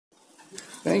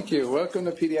Thank you. Welcome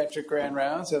to Pediatric Grand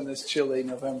Rounds on this chilly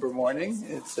November morning.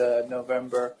 It's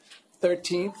November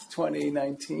 13th,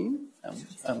 2019.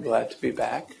 I'm glad to be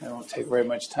back. I won't take very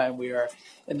much time. We are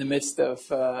in the midst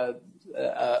of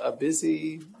a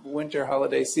busy winter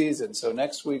holiday season. So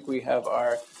next week we have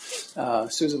our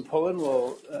Susan Pullen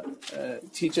will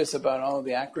teach us about all of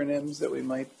the acronyms that we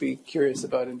might be curious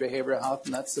about in behavioral health,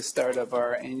 and that's the start of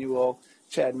our annual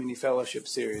Chad Mini Fellowship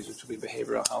Series, which will be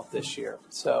behavioral health this year.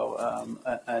 So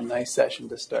a nice session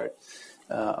to start,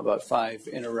 about 5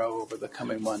 in a row over the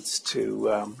coming months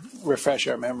to refresh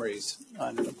our memories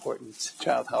on an important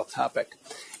child health topic.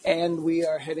 And we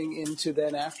are heading into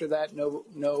then after that,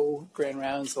 no grand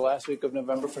rounds the last week of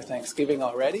November for Thanksgiving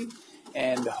already.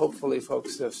 And hopefully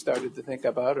folks have started to think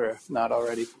about, or if not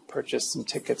already, purchased some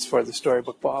tickets for the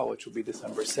Storybook Ball, which will be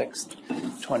December 6th,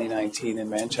 2019 in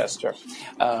Manchester.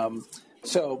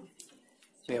 So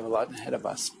we have a lot ahead of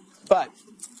us. But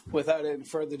without any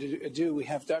further ado, we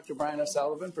have Dr. Brian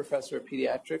O'Sullivan, Professor of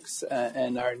Pediatrics,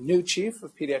 and our new Chief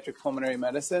of Pediatric Pulmonary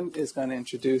Medicine is going to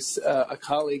introduce a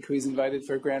colleague who he's invited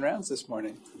for Grand Rounds this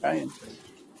morning. Brian.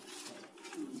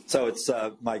 So it's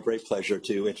my great pleasure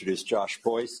to introduce Josh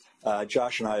Boyce.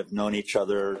 Josh and I have known each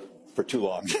other for too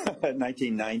long.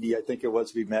 1990, I think it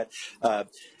was, we met.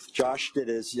 Josh did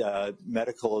his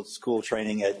medical school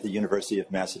training at the University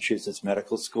of Massachusetts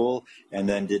Medical School and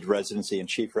then did residency and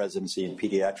chief residency in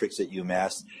pediatrics at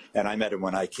UMass. And I met him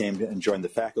when I came and joined the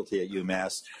faculty at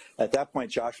UMass. At that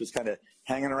point, Josh was kind of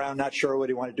hanging around, not sure what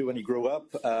he wanted to do when he grew up.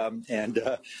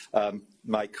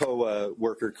 My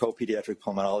co-worker, co-pediatric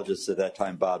pulmonologist at that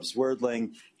time, Bob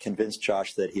Zwerdling, convinced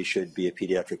Josh that he should be a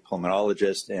pediatric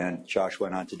pulmonologist. And Josh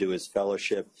went on to do his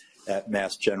fellowship at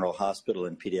Mass General Hospital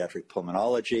in pediatric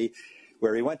pulmonology,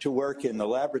 where he went to work in the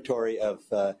laboratory of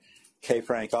K.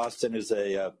 Frank Austin, who's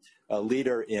a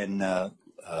leader in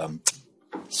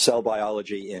cell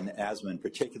biology in asthma in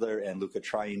particular and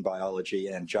leukotriene biology.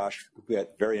 And Josh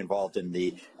got very involved in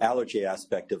the allergy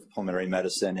aspect of pulmonary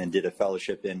medicine and did a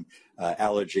fellowship in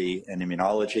allergy and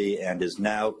immunology and is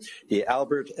now the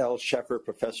Albert L. Sheffer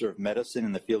Professor of Medicine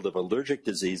in the field of allergic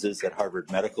diseases at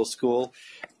Harvard Medical School.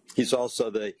 He's also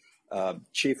the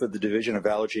Chief of the Division of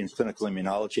Allergy and Clinical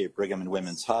Immunology at Brigham and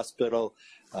Women's Hospital.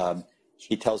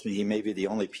 He tells me he may be the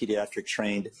only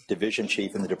pediatric-trained division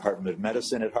chief in the Department of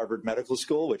Medicine at Harvard Medical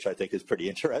School, which I think is pretty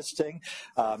interesting.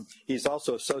 He's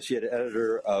also associate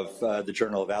editor of the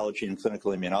Journal of Allergy and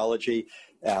Clinical Immunology.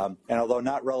 And although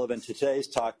not relevant to today's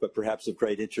talk, but perhaps of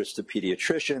great interest to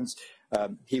pediatricians,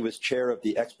 he was chair of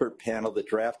the expert panel that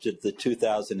drafted the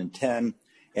 2010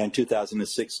 and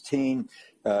 2016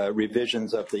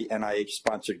 revisions of the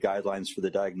NIH-sponsored guidelines for the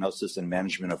diagnosis and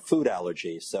management of food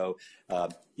allergy. So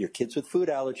your kids with food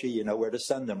allergy, you know where to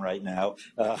send them right now.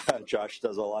 Josh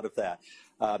does a lot of that.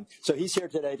 So he's here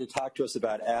today to talk to us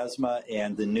about asthma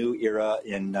and the new era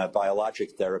in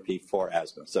biologic therapy for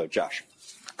asthma. So Josh.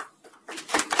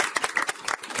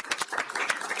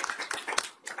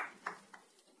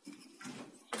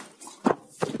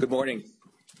 Good morning.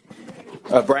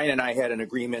 Brian and I had an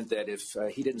agreement that if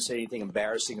he didn't say anything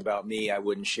embarrassing about me, I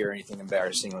wouldn't share anything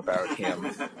embarrassing about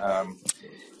him.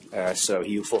 So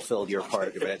you fulfilled your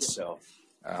part of it. So,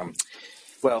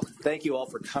 well, thank you all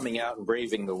for coming out and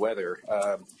braving the weather.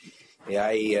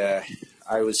 I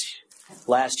was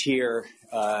last year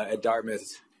at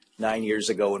Dartmouth 9 years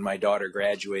ago when my daughter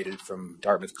graduated from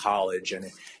Dartmouth College, and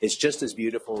it's just as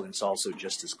beautiful and it's also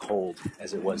just as cold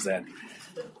as it was then.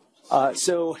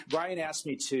 So Brian asked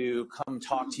me to come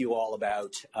talk to you all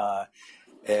about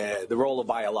the role of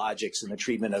biologics in the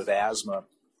treatment of asthma.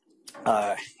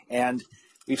 And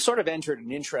we've sort of entered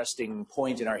an interesting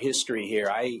point in our history here.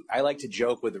 I like to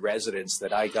joke with the residents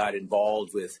that I got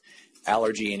involved with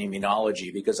allergy and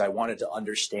immunology because I wanted to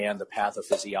understand the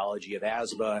pathophysiology of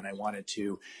asthma and I wanted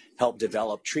to help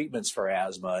develop treatments for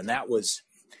asthma. And that was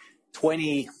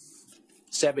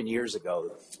 27 years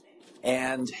ago.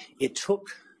 And it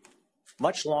took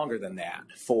much longer than that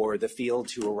for the field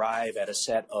to arrive at a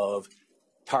set of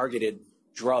targeted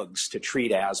drugs to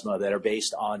treat asthma that are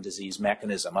based on disease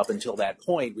mechanism. Up until that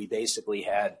point, we basically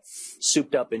had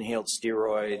souped-up inhaled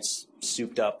steroids,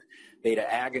 souped-up beta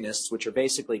agonists, which are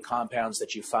basically compounds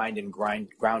that you find in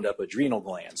ground-up adrenal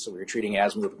glands. So we were treating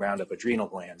asthma with ground-up adrenal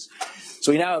glands.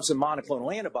 So we now have some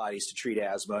monoclonal antibodies to treat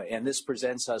asthma, and this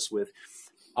presents us with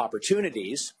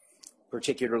opportunities,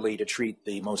 particularly to treat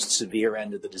the most severe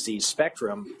end of the disease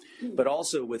spectrum, but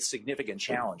also with significant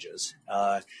challenges.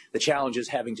 The challenges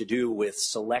having to do with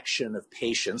selection of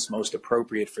patients most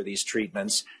appropriate for these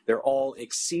treatments. They're all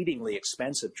exceedingly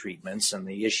expensive treatments, and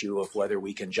the issue of whether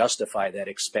we can justify that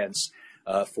expense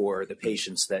for the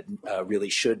patients that really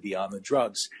should be on the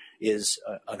drugs is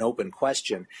an open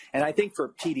question. And I think for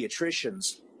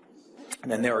pediatricians,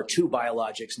 and there are 2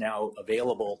 biologics now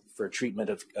available for treatment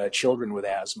of children with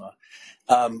asthma.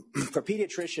 For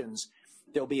pediatricians,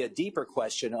 there'll be a deeper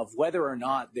question of whether or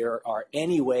not there are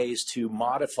any ways to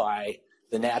modify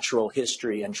the natural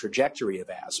history and trajectory of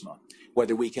asthma,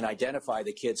 whether we can identify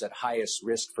the kids at highest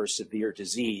risk for severe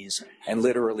disease and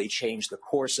literally change the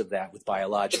course of that with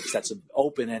biologics. That's an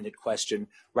open-ended question.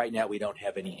 Right now, we don't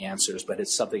have any answers, but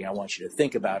it's something I want you to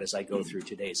think about as I go through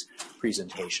today's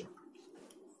presentation.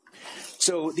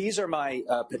 So these are my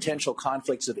potential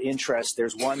conflicts of interest.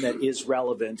 There's one that is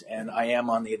relevant, and I am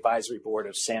on the advisory board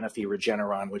of Sanofi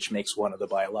Regeneron, which makes one of the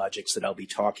biologics that I'll be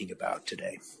talking about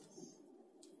today.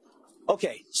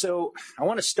 Okay, so I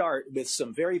want to start with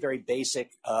some very, very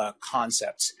basic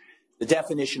concepts. The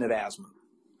definition of asthma.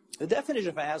 The definition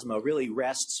of asthma really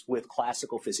rests with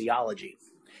classical physiology.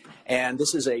 And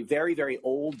this is a very, very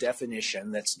old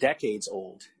definition that's decades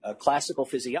old. Classical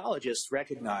physiologists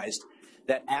recognized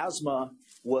that asthma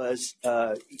was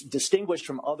distinguished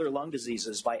from other lung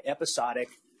diseases by episodic,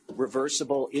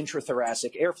 reversible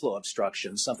intrathoracic airflow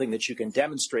obstruction, something that you can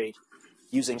demonstrate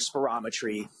using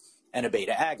spirometry and a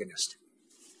beta agonist.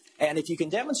 And if you can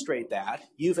demonstrate that,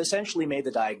 you've essentially made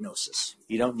the diagnosis.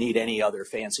 You don't need any other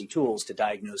fancy tools to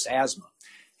diagnose asthma.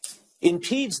 In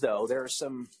peds, though, there are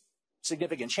some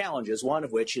significant challenges, one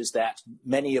of which is that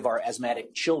many of our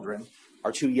asthmatic children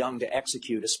are too young to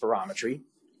execute a spirometry.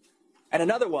 And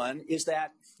another one is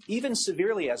that even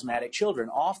severely asthmatic children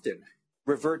often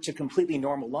revert to completely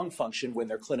normal lung function when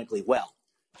they're clinically well.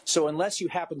 So unless you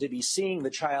happen to be seeing the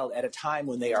child at a time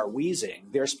when they are wheezing,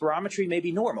 their spirometry may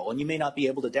be normal, and you may not be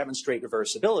able to demonstrate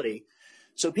reversibility.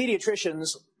 So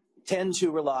pediatricians tend to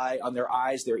rely on their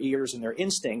eyes, their ears, and their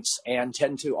instincts, and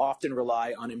tend to often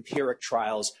rely on empiric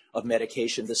trials of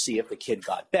medication to see if the kid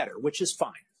got better, which is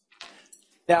fine.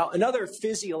 Now, another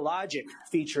physiologic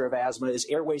feature of asthma is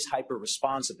airways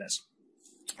hyperresponsiveness.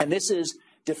 And this is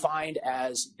defined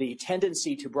as the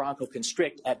tendency to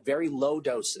bronchoconstrict at very low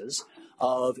doses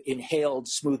of inhaled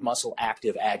smooth muscle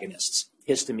active agonists,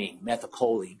 histamine,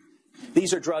 methacholine.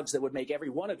 These are drugs that would make every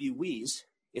one of you wheeze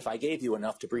if I gave you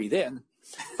enough to breathe in.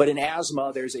 But in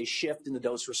asthma, there's a shift in the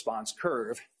dose-response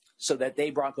curve so that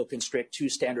they bronchoconstrict 2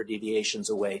 standard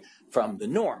deviations away from the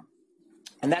norm.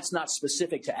 And that's not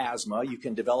specific to asthma. You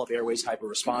can develop airways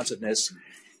hyperresponsiveness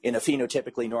in a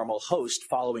phenotypically normal host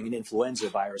following an influenza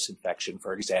virus infection,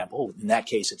 for example. In that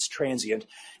case, it's transient.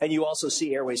 And you also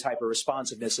see airways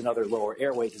hyperresponsiveness in other lower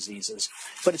airway diseases.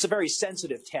 But it's a very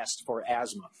sensitive test for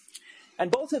asthma. And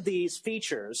both of these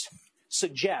features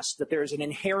suggest that there is an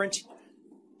inherent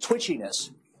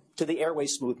twitchiness to the airway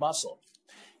smooth muscle.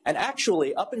 And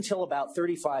actually, up until about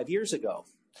 35 years ago,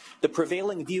 the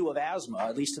prevailing view of asthma,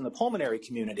 at least in the pulmonary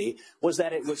community, was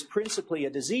that it was principally a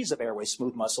disease of airway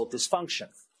smooth muscle dysfunction,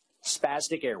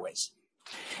 spastic airways.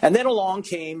 And then along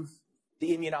came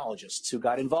the immunologists who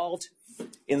got involved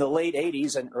in the late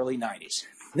 80s and early 90s.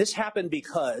 This happened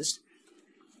because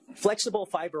flexible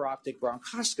fiber optic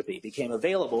bronchoscopy became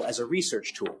available as a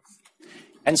research tool.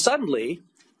 And suddenly,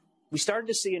 we started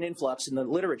to see an influx in the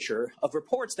literature of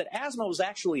reports that asthma was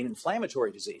actually an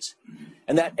inflammatory disease,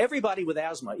 and that everybody with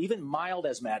asthma, even mild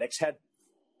asthmatics, had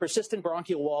persistent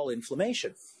bronchial wall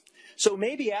inflammation. So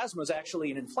maybe asthma is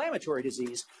actually an inflammatory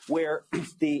disease where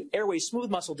the airway smooth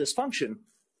muscle dysfunction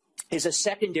is a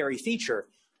secondary feature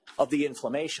of the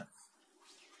inflammation.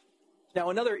 Now,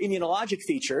 another immunologic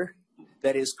feature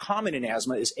that is common in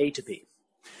asthma is atopy,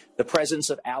 the presence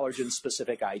of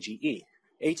allergen-specific IgE.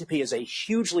 Atopy is a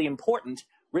hugely important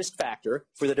risk factor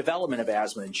for the development of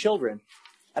asthma in children,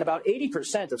 and about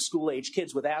 80% of school-age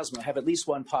kids with asthma have at least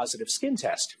one positive skin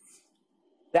test.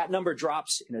 That number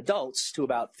drops in adults to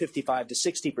about 55 to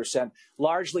 60%,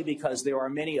 largely because there are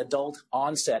many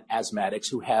adult-onset asthmatics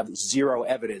who have zero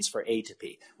evidence for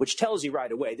atopy, which tells you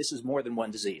right away this is more than one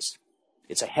disease.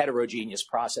 It's a heterogeneous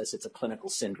process. It's a clinical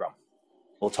syndrome.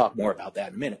 We'll talk more about that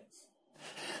in a minute.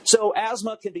 So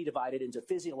asthma can be divided into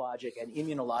physiologic and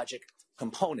immunologic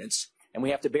components, and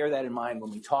we have to bear that in mind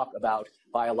when we talk about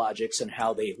biologics and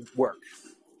how they work.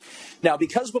 Now,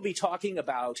 because we'll be talking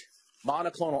about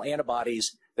monoclonal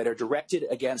antibodies that are directed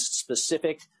against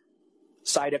specific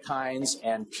cytokines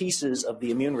and pieces of the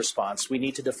immune response, we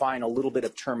need to define a little bit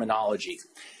of terminology.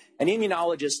 And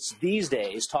immunologists these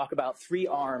days talk about 3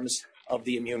 arms of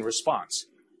the immune response.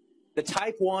 The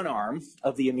type 1 arm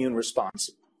of the immune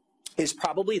response is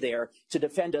probably there to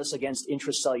defend us against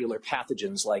intracellular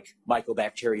pathogens like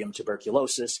Mycobacterium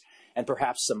tuberculosis and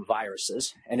perhaps some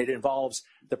viruses. And it involves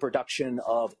the production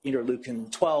of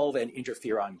interleukin-12 and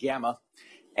interferon gamma.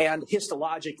 and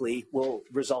histologically will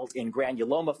result in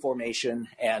granuloma formation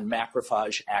and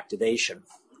macrophage activation.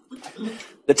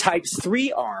 The type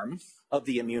 3 arm of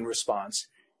the immune response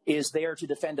is there to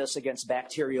defend us against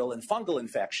bacterial and fungal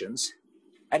infections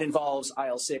and involves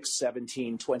IL-6,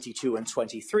 17, 22, and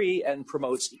 23 and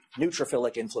promotes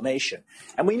neutrophilic inflammation.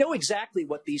 And we know exactly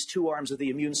what these two arms of the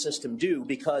immune system do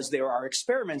because there are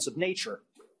experiments of nature,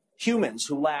 humans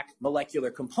who lack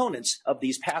molecular components of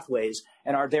these pathways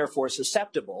and are therefore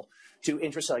susceptible to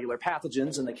intracellular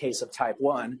pathogens in the case of type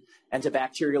 1 and to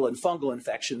bacterial and fungal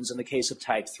infections in the case of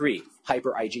type 3.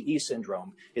 Hyper IgE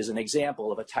syndrome is an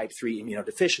example of a type 3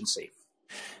 immunodeficiency.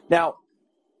 Now,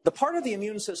 the part of the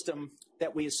immune system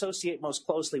that we associate most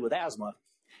closely with asthma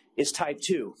is type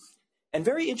 2. And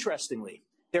very interestingly,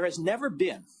 there has never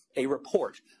been a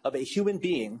report of a human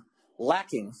being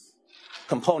lacking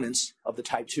components of the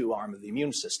type 2 arm of the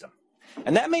immune system.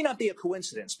 And that may not be a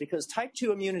coincidence because type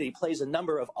 2 immunity plays a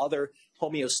number of other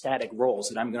homeostatic roles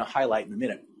that I'm going to highlight in a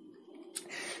minute.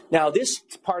 Now, this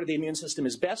part of the immune system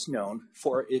is best known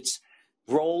for its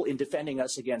role in defending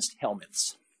us against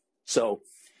helminths. So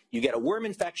you get a worm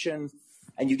infection,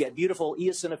 and you get beautiful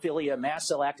eosinophilia, mast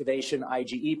cell activation,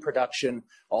 IgE production,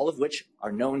 all of which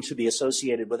are known to be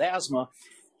associated with asthma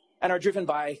and are driven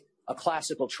by a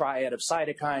classical triad of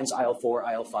cytokines,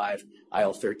 IL-4, IL-5,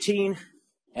 IL-13,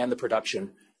 and the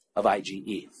production of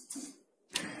IgE.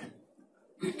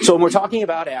 So when we're talking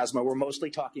about asthma, we're mostly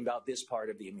talking about this part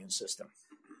of the immune system.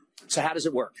 So how does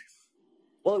it work?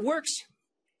 Well, it works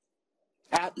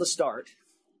at the start,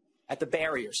 at the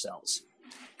barrier cells.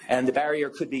 And the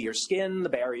barrier could be your skin, the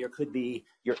barrier could be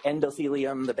your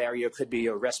endothelium, the barrier could be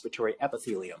your respiratory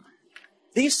epithelium.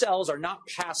 These cells are not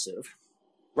passive.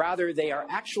 Rather, they are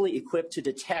actually equipped to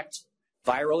detect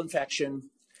viral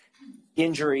infection,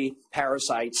 injury,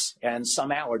 parasites, and some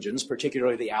allergens,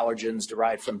 particularly the allergens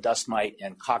derived from dust mite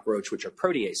and cockroach, which are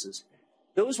proteases.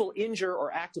 Those will injure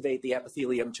or activate the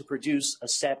epithelium to produce a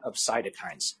set of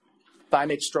cytokines,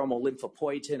 thymic stromal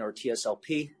lymphopoietin, or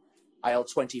TSLP,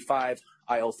 IL-25,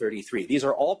 IL-33. These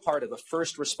are all part of the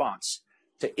first response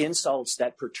to insults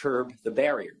that perturb the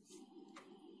barrier.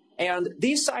 And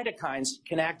these cytokines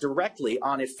can act directly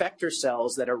on effector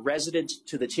cells that are resident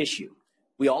to the tissue.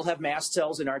 We all have mast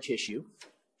cells in our tissue,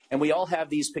 and we all have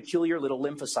these peculiar little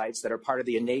lymphocytes that are part of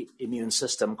the innate immune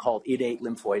system called innate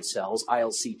lymphoid cells.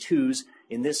 ILC2s,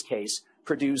 in this case,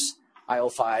 produce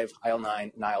IL-5,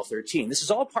 IL-9, and IL-13. This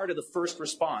is all part of the first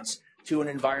response to an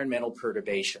environmental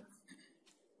perturbation.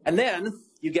 And then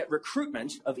you get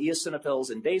recruitment of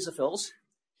eosinophils and basophils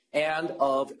and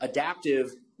of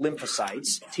adaptive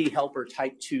lymphocytes, T helper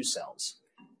type 2 cells.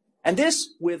 And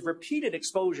this, with repeated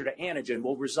exposure to antigen,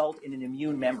 will result in an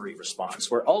immune memory response,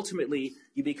 where ultimately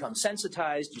you become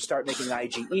sensitized, you start making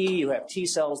IgE, you have T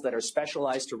cells that are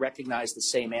specialized to recognize the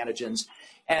same antigens,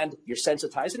 and you're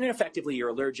sensitized, and effectively you're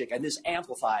allergic, and this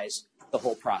amplifies the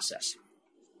whole process.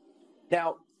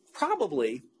 Now,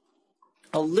 probably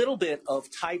a little bit of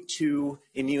type 2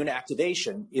 immune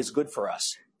activation is good for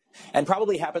us. And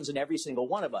probably happens in every single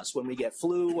one of us. When we get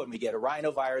flu, when we get a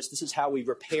rhinovirus, this is how we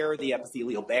repair the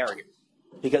epithelial barrier.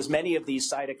 Because many of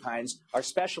these cytokines are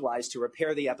specialized to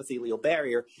repair the epithelial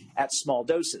barrier at small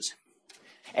doses.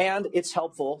 And it's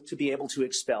helpful to be able to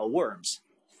expel worms.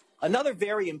 Another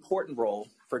very important role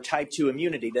for type 2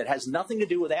 immunity that has nothing to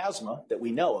do with asthma that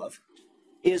we know of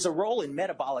is a role in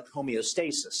metabolic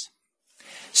homeostasis.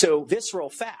 So visceral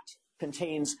fat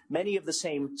contains many of the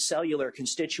same cellular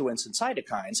constituents and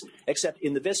cytokines, except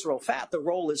in the visceral fat, the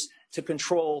role is to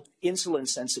control insulin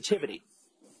sensitivity.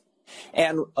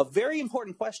 And a very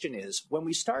important question is, when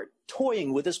we start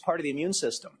toying with this part of the immune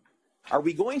system, are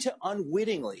we going to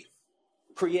unwittingly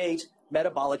create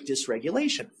metabolic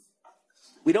dysregulation?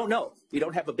 We don't know. We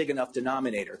don't have a big enough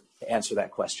denominator to answer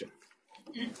that question.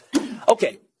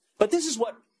 Okay, but this is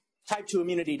what type 2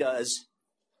 immunity does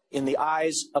in the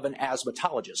eyes of an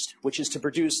asthmatologist, which is to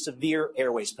produce severe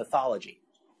airways pathology.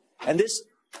 And this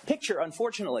picture,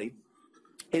 unfortunately,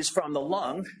 is from the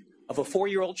lung of a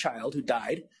 4-year-old child who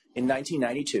died in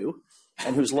 1992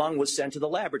 and whose lung was sent to the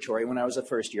laboratory when I was a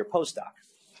first-year postdoc.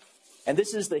 And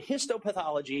this is the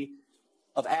histopathology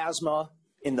of asthma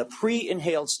in the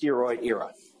pre-inhaled steroid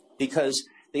era, because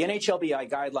the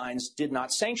NHLBI guidelines did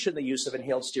not sanction the use of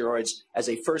inhaled steroids as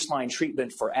a first-line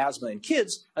treatment for asthma in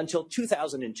kids until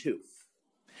 2002.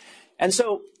 And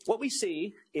so what we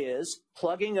see is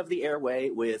plugging of the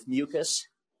airway with mucus,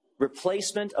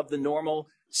 replacement of the normal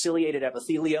ciliated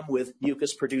epithelium with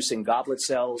mucus-producing goblet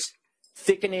cells,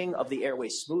 thickening of the airway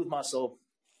smooth muscle,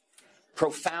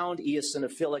 profound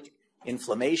eosinophilic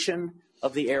inflammation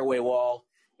of the airway wall,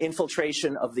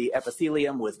 infiltration of the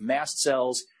epithelium with mast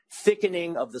cells,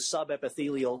 thickening of the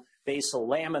subepithelial basal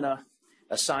lamina,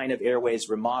 a sign of airways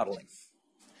remodeling.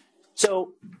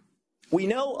 So we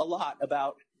know a lot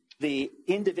about the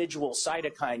individual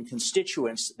cytokine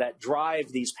constituents that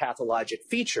drive these pathologic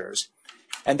features,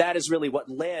 and that is really what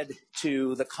led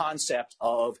to the concept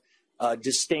of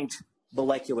distinct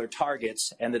molecular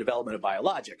targets and the development of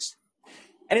biologics.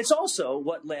 And it's also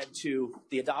what led to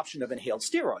the adoption of inhaled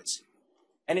steroids.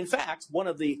 And in fact, one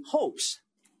of the hopes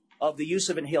of the use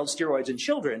of inhaled steroids in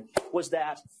children was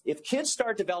that if kids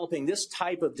start developing this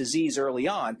type of disease early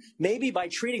on, maybe by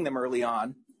treating them early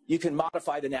on, you can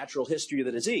modify the natural history of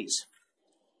the disease.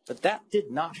 But that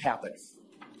did not happen.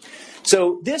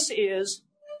 So this is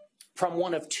from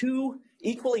one of two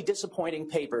equally disappointing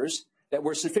papers that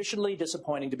were sufficiently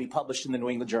disappointing to be published in the New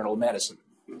England Journal of Medicine.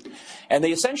 And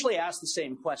they essentially asked the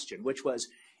same question, which was,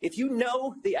 if you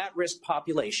know the at-risk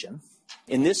population,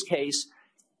 in this case,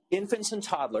 infants and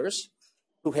toddlers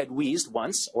who had wheezed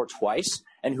once or twice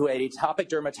and who had atopic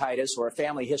dermatitis or a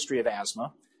family history of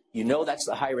asthma, you know that's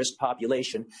the high-risk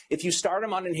population. If you start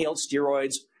them on inhaled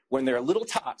steroids when they're little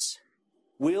tots,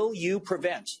 will you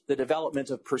prevent the development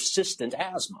of persistent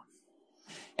asthma?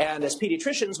 And as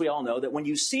pediatricians, we all know that when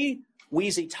you see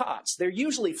wheezy tots, they're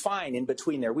usually fine in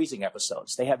between their wheezing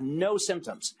episodes. They have no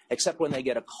symptoms except when they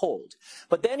get a cold.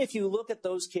 But then if you look at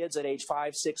those kids at age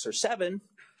 5, 6, or 7,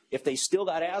 if they still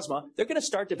got asthma, they're going to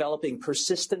start developing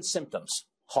persistent symptoms: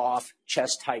 cough,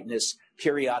 chest tightness,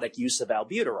 periodic use of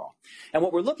albuterol. And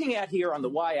what we're looking at here on the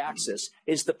y-axis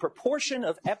is the proportion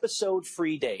of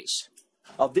episode-free days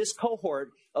of this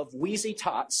cohort of wheezy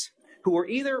tots who were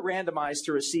either randomized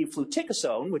to receive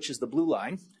fluticasone, which is the blue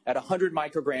line, at 100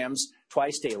 micrograms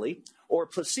twice daily, or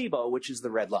placebo, which is the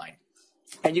red line.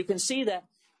 And you can see that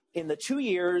in the 2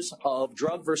 years of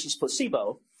drug versus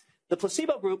placebo, the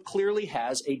placebo group clearly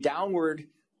has a downward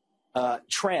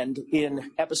trend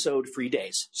in episode-free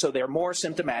days. So they're more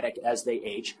symptomatic as they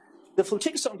age. The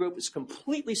fluticasone group is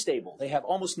completely stable. They have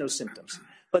almost no symptoms.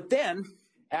 But then,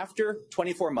 after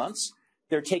 24 months,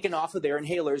 they're taken off of their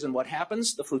inhalers, and what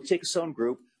happens? The fluticasone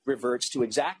group reverts to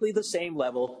exactly the same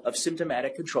level of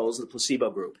symptomatic control as the placebo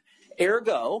group.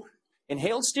 Ergo,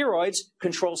 inhaled steroids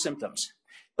control symptoms,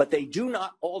 but they do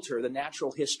not alter the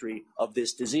natural history of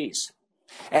this disease.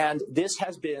 And this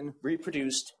has been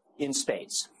reproduced in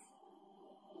spades.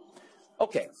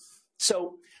 Okay,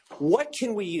 so what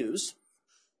can we use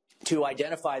to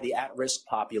identify the at-risk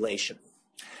population?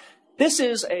 This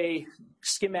is a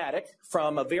schematic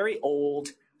from a very old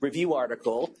review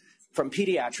article from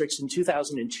Pediatrics in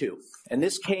 2002. And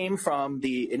this came from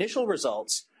the initial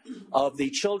results of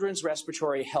the Children's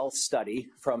Respiratory Health Study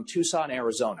from Tucson,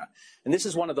 Arizona. And this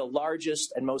is one of the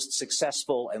largest and most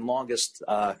successful and longest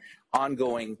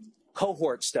ongoing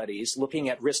cohort studies looking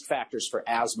at risk factors for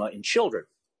asthma in children.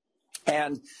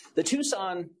 And the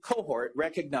Tucson cohort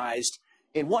recognized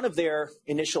in one of their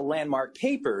initial landmark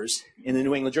papers in the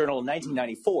New England Journal in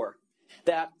 1994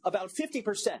 that about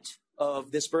 50%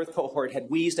 of this birth cohort had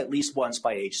wheezed at least once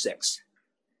by age 6.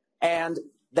 And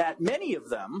that many of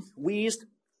them wheezed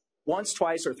once,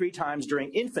 twice, or 3 times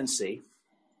during infancy,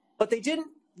 but they didn't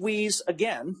wheeze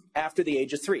again after the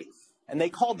age of 3. And they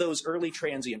called those early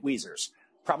transient wheezers,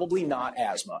 probably not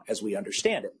asthma as we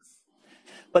understand it.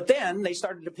 But then they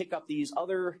started to pick up these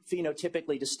other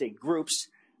phenotypically distinct groups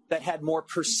that had more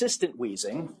persistent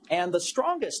wheezing, and the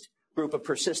strongest group of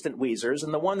persistent wheezers,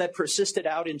 and the one that persisted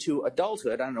out into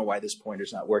adulthood, I don't know why this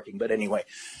pointer's not working, but anyway,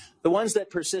 the ones that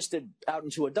persisted out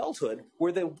into adulthood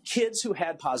were the kids who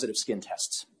had positive skin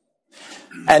tests.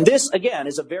 And this, again,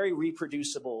 is a very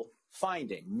reproducible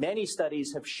finding. Many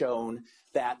studies have shown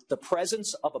that the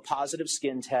presence of a positive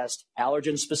skin test,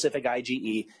 allergen-specific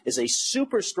IgE, is a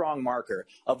super strong marker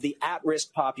of the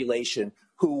at-risk population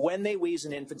who, when they wheeze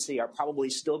in infancy, are probably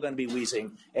still going to be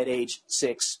wheezing at age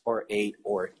 6 or 8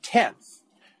 or 10.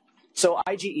 So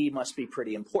IgE must be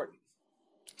pretty important.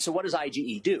 So what does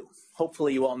IgE do?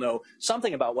 Hopefully you all know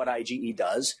something about what IgE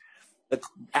does. The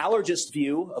allergist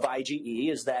view of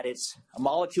IgE is that it's a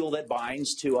molecule that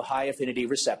binds to a high-affinity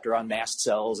receptor on mast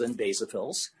cells and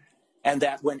basophils, and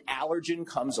that when allergen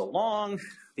comes along,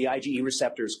 the IgE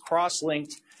receptor is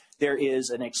cross-linked. There is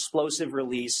an explosive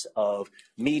release of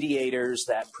mediators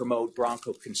that promote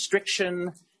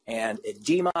bronchoconstriction and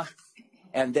edema,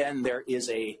 and then there is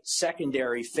a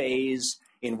secondary phase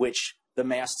in which the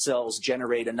mast cells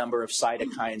generate a number of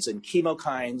cytokines and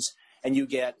chemokines, and you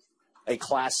get a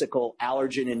classical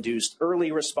allergen-induced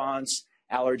early response,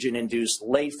 allergen-induced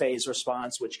late phase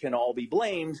response, which can all be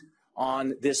blamed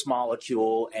on this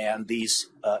molecule and these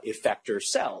effector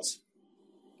cells.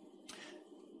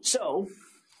 So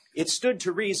it stood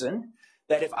to reason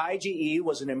that if IgE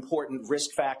was an important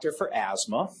risk factor for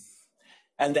asthma,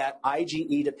 and that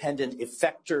IgE-dependent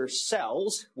effector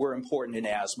cells were important in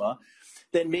asthma,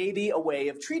 then maybe a way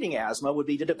of treating asthma would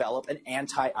be to develop an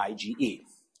anti-IgE.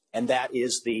 And that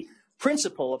is the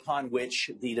principle upon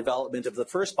which the development of the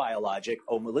first biologic,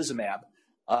 omalizumab,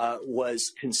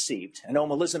 was conceived. And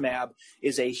omalizumab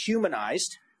is a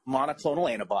humanized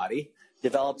monoclonal antibody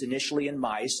developed initially in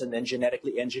mice and then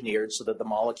genetically engineered so that the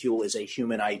molecule is a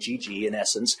human IgG in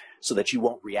essence, so that you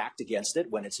won't react against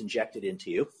it when it's injected into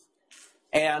you.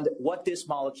 And what this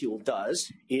molecule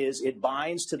does is it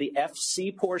binds to the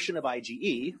Fc portion of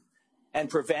IgE and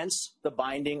prevents the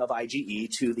binding of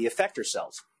IgE to the effector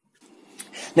cells.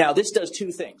 Now, this does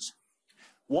two things.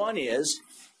 One is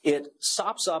it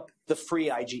sops up the free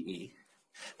IgE,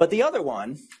 but the other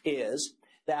one is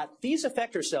that these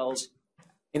effector cells,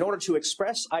 in order to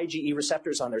express IgE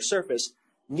receptors on their surface,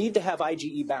 need to have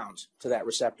IgE bound to that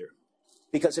receptor.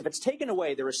 Because if it's taken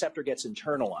away, the receptor gets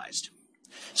internalized.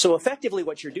 So effectively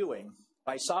what you're doing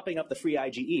by sopping up the free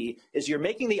IgE is you're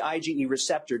making the IgE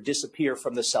receptor disappear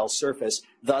from the cell surface,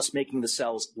 thus making the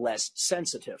cells less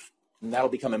sensitive. And that'll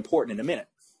become important in a minute.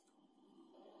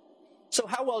 So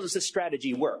how well does this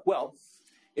strategy work? Well,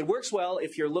 it works well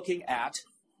if you're looking at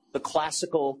the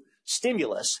classical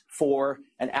stimulus for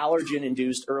an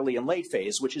allergen-induced early and late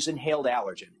phase, which is inhaled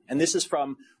allergen. And this is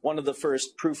from one of the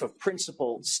first proof of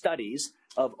principle studies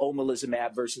of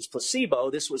omalizumab versus placebo.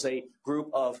 This was a group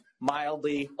of mild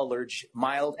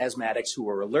asthmatics who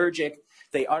were allergic.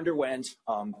 They underwent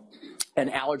an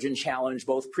allergen challenge,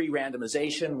 both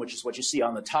pre-randomization, which is what you see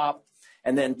on the top,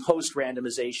 and then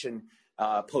post-randomization,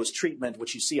 post-treatment,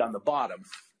 which you see on the bottom.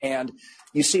 And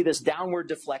you see this downward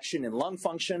deflection in lung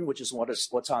function, which is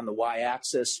what's on the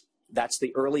y-axis. That's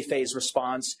the early phase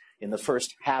response in the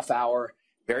first half hour,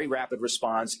 very rapid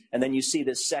response. And then you see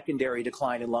this secondary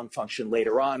decline in lung function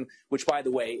later on, which, by the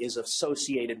way, is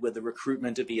associated with the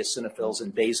recruitment of eosinophils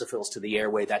and basophils to the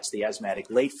airway. That's the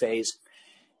asthmatic late phase.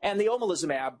 And the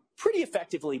omalizumab pretty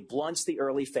effectively blunts the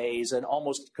early phase and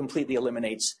almost completely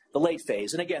eliminates the late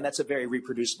phase. And again, that's a very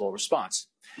reproducible response.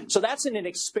 So that's in an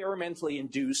experimentally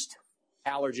induced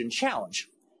allergen challenge.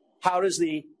 How does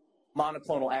the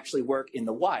monoclonal actually work in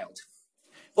the wild?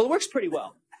 Well, it works pretty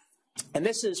well. And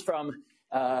this is from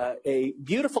a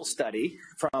beautiful study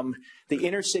from the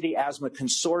Inner City Asthma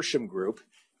Consortium Group,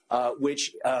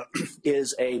 which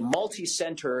is a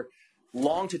multi-center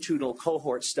longitudinal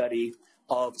cohort study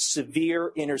of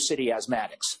severe inner-city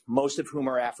asthmatics, most of whom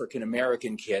are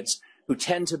African-American kids who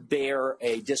tend to bear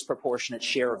a disproportionate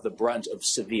share of the brunt of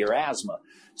severe asthma.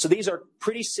 So these are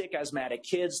pretty sick asthmatic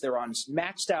kids. They're on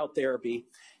maxed-out therapy.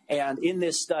 And in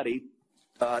this study,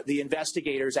 the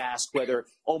investigators asked whether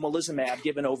omalizumab,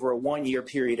 given over a one-year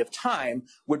period of time,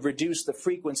 would reduce the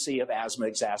frequency of asthma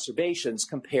exacerbations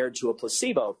compared to a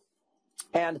placebo.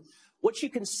 And what you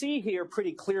can see here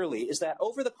pretty clearly is that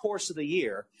over the course of the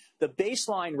year, the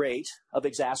baseline rate of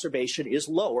exacerbation is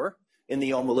lower in the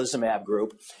omalizumab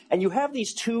group. And you have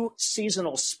these two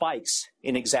seasonal spikes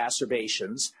in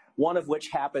exacerbations, one of which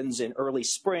happens in early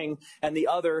spring, and the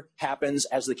other happens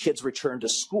as the kids return to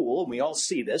school. And we all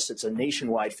see this. It's a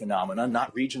nationwide phenomenon,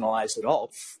 not regionalized at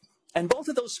all. And both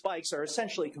of those spikes are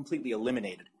essentially completely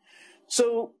eliminated.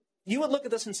 So you would look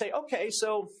at this and say, okay,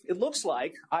 so it looks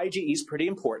like IgE is pretty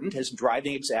important as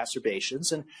driving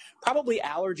exacerbations, and probably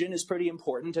allergen is pretty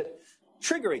important at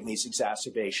triggering these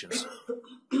exacerbations.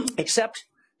 Except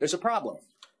there's a problem.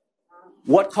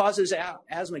 What causes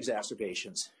asthma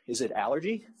exacerbations? Is it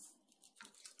allergy?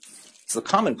 It's the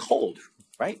common cold,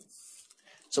 right?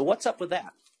 So what's up with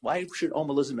that? Why should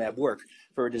omalizumab work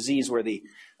for a disease where the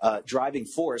driving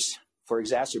force for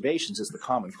exacerbations is the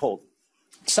common cold?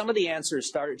 Some of the answers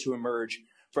started to emerge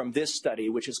from this study,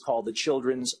 which is called the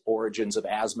Children's Origins of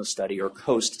Asthma Study, or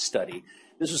COAST study.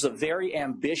 This was a very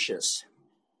ambitious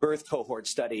birth cohort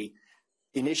study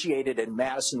initiated in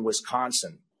Madison,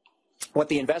 Wisconsin. What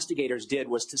the investigators did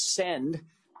was to send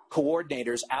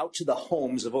coordinators out to the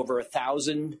homes of over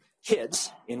 1,000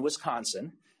 kids in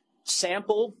Wisconsin,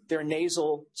 sample their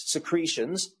nasal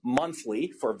secretions monthly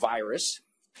for virus,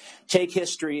 take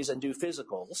histories and do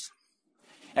physicals,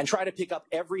 and try to pick up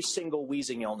every single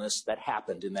wheezing illness that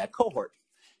happened in that cohort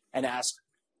and ask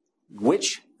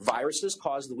which viruses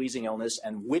caused the wheezing illness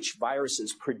and which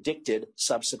viruses predicted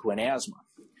subsequent asthma.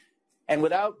 And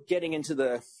without getting into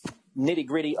the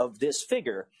nitty-gritty of this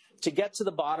figure, to get to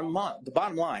the bottom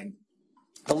line,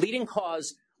 the leading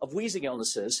cause of wheezing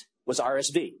illnesses was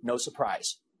RSV, no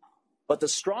surprise. But the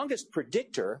strongest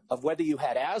predictor of whether you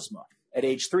had asthma at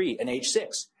age 3 and age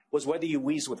 6 was whether you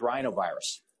wheezed with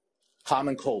rhinovirus,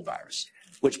 common cold virus,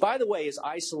 which, by the way, is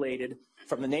isolated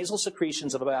from the nasal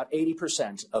secretions of about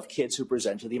 80% of kids who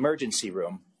present to the emergency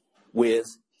room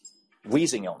with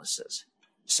wheezing illnesses.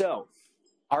 So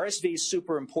RSV is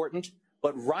super important,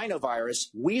 but rhinovirus,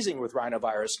 wheezing with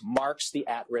rhinovirus, marks the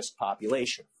at-risk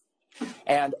population.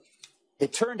 And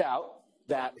it turned out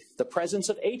that the presence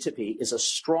of atopy is a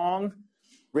strong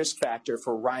risk factor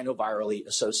for rhinovirally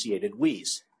associated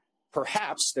wheeze.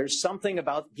 Perhaps there's something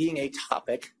about being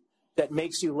atopic that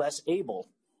makes you less able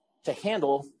to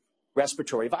handle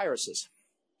respiratory viruses.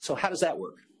 So how does that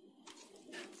work?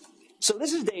 So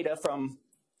this is data from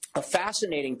a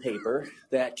fascinating paper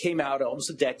that came out almost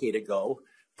a decade ago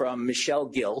from Michelle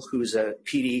Gill, who's a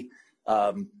PD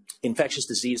infectious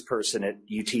disease person at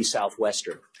UT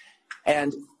Southwestern.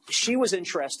 And she was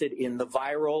interested in the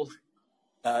viral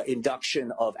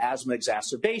induction of asthma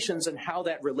exacerbations and how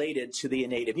that related to the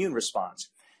innate immune response.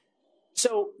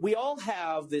 So we all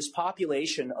have this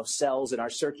population of cells in our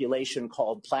circulation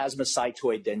called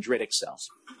plasmacytoid dendritic cells.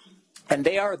 And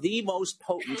they are the most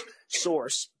potent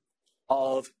source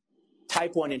of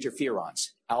type 1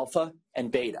 interferons, alpha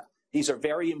and beta. These are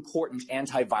very important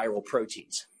antiviral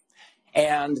proteins.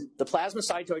 And the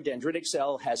plasmacytoid dendritic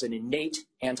cell has an innate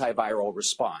antiviral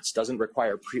response, doesn't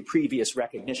require previous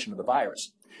recognition of the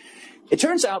virus. It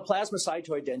turns out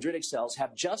plasmacytoid dendritic cells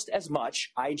have just as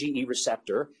much IgE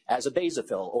receptor as a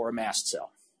basophil or a mast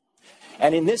cell.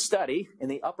 And in this study, in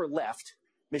the upper left,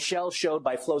 Michelle showed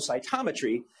by flow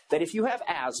cytometry that if you have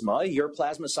asthma, your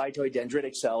plasmacytoid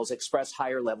dendritic cells express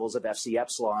higher levels of Fc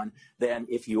epsilon than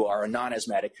if you are a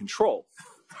non-asthmatic control.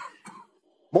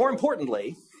 More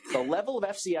importantly, the level of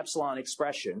Fc epsilon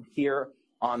expression here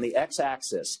on the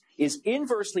x-axis is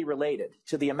inversely related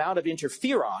to the amount of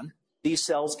interferon these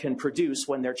cells can produce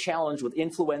when they're challenged with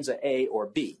influenza A or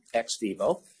B, ex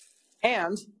vivo.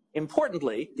 And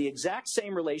importantly, the exact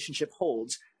same relationship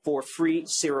holds for free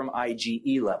serum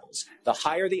IgE levels. The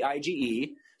higher the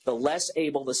IgE, the less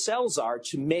able the cells are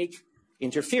to make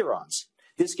interferons.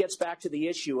 This gets back to the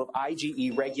issue of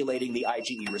IgE regulating the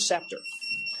IgE receptor.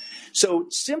 So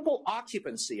simple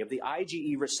occupancy of the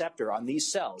IgE receptor on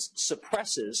these cells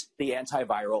suppresses the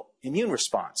antiviral immune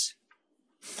response.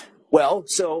 Well,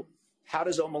 so how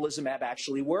does omalizumab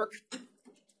actually work?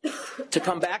 To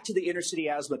come back to the Intercity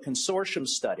Asthma Consortium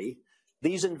study,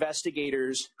 these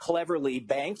investigators cleverly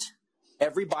banked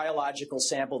every biological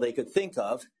sample they could think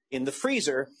of in the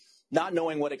freezer, not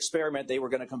knowing what experiment they were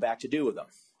going to come back to do with them.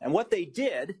 And what they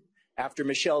did after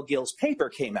Michelle Gill's paper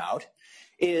came out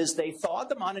is they thawed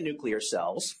the mononuclear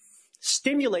cells,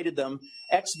 stimulated them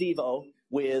ex vivo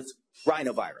with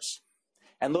rhinovirus,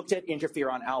 and looked at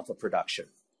interferon alpha production.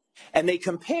 And they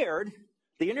compared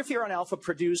the interferon alpha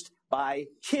produced by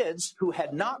kids who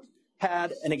had not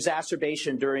had an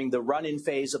exacerbation during the run-in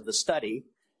phase of the study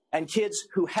and kids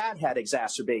who had had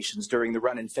exacerbations during the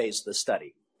run-in phase of the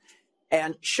study,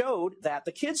 and showed that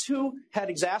the kids who had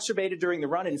exacerbated during the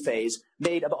run-in phase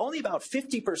made only about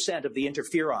 50% of the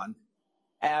interferon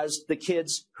as the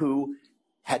kids who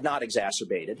had not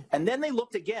exacerbated. And then they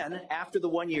looked again after the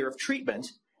 1 year of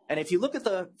treatment. And if you look at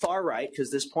the far right,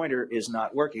 because this pointer is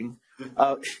not working,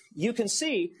 you can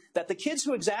see that the kids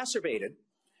who exacerbated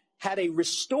had a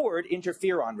restored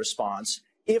interferon response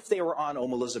if they were on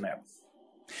omalizumab.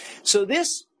 So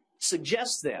this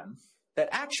suggests then that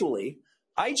actually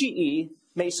IgE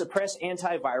may suppress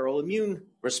antiviral immune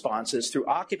responses through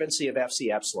occupancy of Fc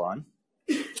epsilon,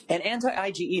 and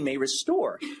anti-IgE may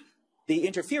restore the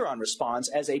interferon response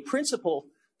as a principal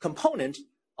component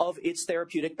of its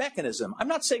therapeutic mechanism. I'm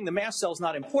not saying the mast cell is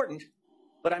not important,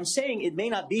 but I'm saying it may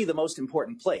not be the most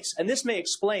important place. And this may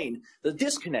explain the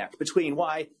disconnect between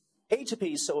why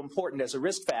atopy is so important as a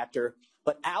risk factor,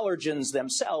 but allergens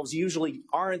themselves usually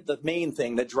aren't the main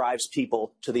thing that drives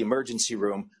people to the emergency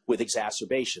room with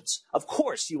exacerbations. Of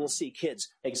course, you will see kids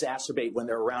exacerbate when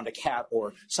they're around a cat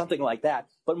or something like that,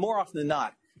 but more often than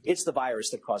not, it's the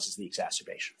virus that causes the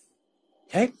exacerbation.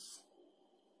 Okay?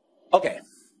 Okay.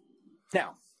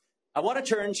 Now, I want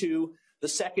to turn to the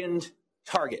second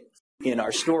target in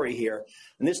our story here,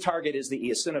 and this target is the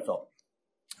eosinophil.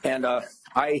 And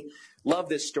I love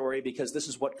this story because this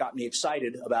is what got me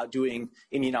excited about doing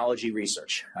immunology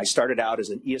research. I started out as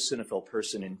an eosinophil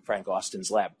person in Frank Austin's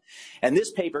lab. And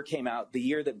this paper came out the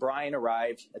year that Brian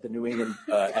arrived at the New England,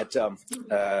 at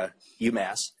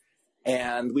UMass.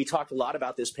 And we talked a lot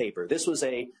about this paper. This was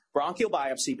a bronchial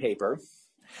biopsy paper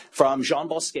from Jean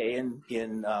Bosquet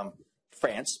in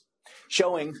France,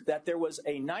 showing that there was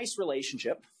a nice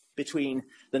relationship between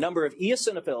the number of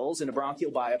eosinophils in the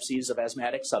bronchial biopsies of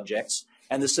asthmatic subjects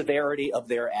and the severity of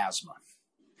their asthma.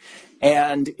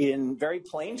 And in very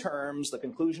plain terms, the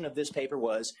conclusion of this paper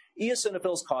was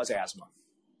eosinophils cause asthma.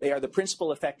 They are the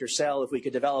principal effector cell. If we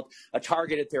could develop a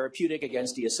targeted therapeutic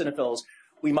against eosinophils,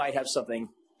 we might have something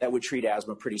that would treat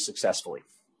asthma pretty successfully.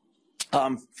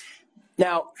 Now,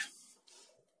 a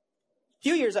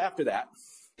few years after that,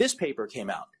 this paper came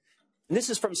out. And this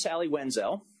is from Sally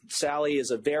Wenzel. Sally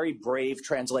is a very brave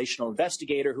translational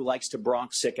investigator who likes to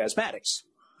bronch sick asthmatics.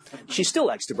 She still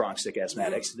likes to bronch sick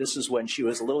asthmatics. This is when she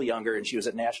was a little younger and she was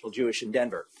at National Jewish in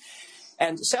Denver.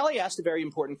 And Sally asked a very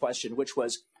important question, which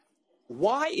was,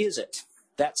 why is it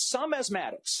that some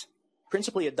asthmatics,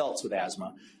 principally adults with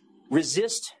asthma,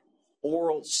 resist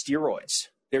oral steroids?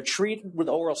 They're treated with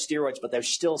oral steroids, but they're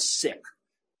still sick.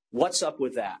 What's up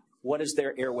with that? What does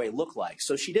their airway look like?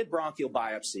 So she did bronchial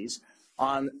biopsies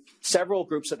on several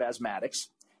groups of asthmatics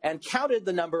and counted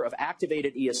the number of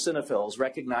activated eosinophils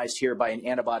recognized here by an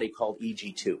antibody called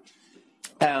EG2.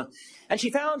 And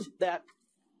she found that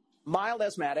mild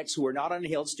asthmatics who are not on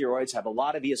inhaled steroids have a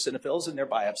lot of eosinophils in their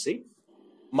biopsy.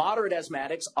 Moderate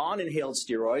asthmatics on inhaled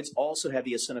steroids also have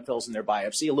eosinophils in their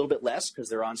biopsy, a little bit less because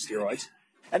they're on steroids.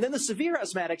 And then the severe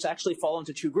asthmatics actually fall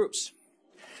into two groups.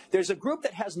 There's a group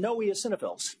that has no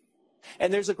eosinophils,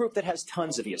 and there's a group that has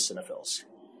tons of eosinophils.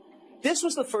 This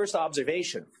was the first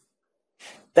observation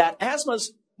that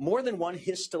asthma's more than one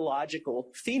histological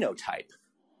phenotype,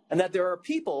 and that there are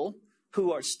people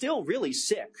who are still really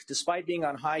sick despite being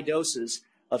on high doses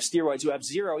of steroids who have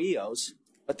zero EOs,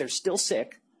 but they're still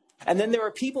sick. And then there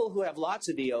are people who have lots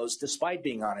of EOs despite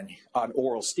being on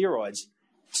oral steroids.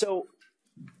 So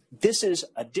this is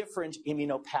a different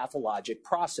immunopathologic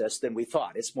process than we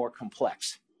thought. It's more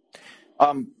complex.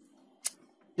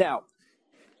 Now,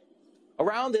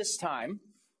 around this time,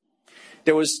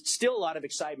 there was still a lot of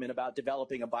excitement about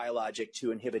developing a biologic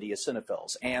to inhibit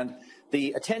eosinophils, and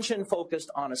the attention focused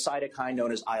on a cytokine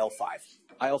known as IL-5.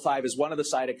 IL-5 is one of the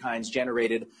cytokines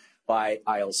generated by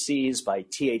ILCs, by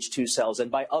Th2 cells,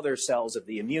 and by other cells of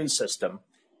the immune system.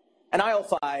 And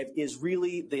IL-5 is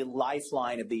really the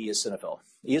lifeline of the eosinophil.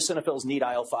 Eosinophils need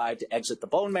IL-5 to exit the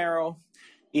bone marrow.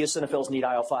 Eosinophils need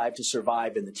IL-5 to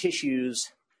survive in the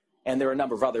tissues. And there are a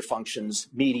number of other functions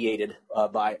mediated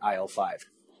by IL-5.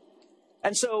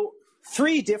 And so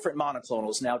 3 different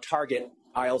monoclonals now target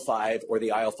IL-5 or the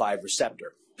IL-5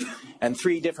 receptor. And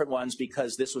 3 different ones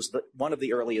because this was one of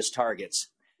the earliest targets.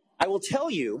 I will tell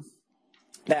you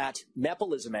that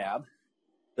mepolizumab,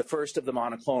 the first of the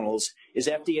monoclonals, is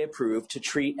FDA approved to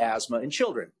treat asthma in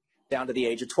children down to the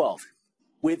age of 12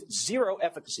 with 0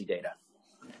 efficacy data.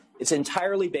 It's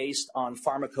entirely based on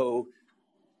pharmacokinetic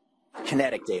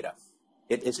data.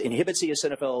 It inhibits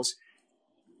eosinophils.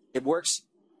 It works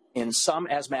in some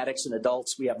asthmatics and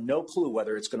adults. We have no clue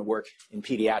whether it's going to work in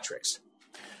pediatrics.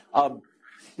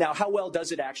 Now, how well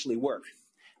does it actually work?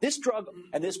 This drug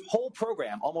and this whole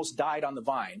program almost died on the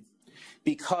vine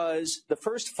because the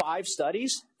first 5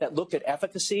 studies that looked at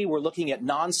efficacy were looking at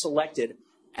non-selected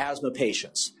asthma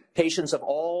patients, patients of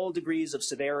all degrees of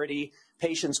severity,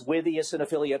 patients with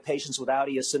eosinophilia, patients without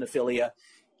eosinophilia.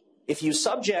 If you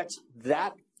subject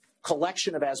that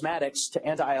collection of asthmatics to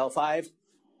anti-IL-5,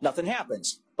 nothing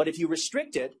happens. But if you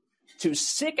restrict it to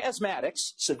sick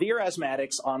asthmatics, severe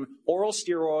asthmatics on oral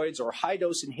steroids or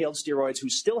high-dose inhaled steroids who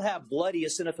still have blood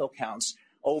eosinophil counts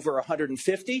over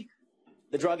 150,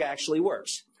 the drug actually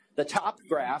works. The top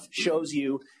graph shows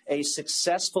you a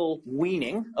successful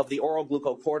weaning of the oral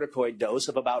glucocorticoid dose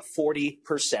of about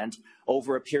 40%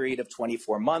 over a period of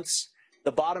 24 months.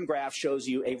 The bottom graph shows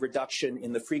you a reduction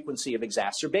in the frequency of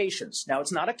exacerbations. Now,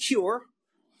 it's not a cure.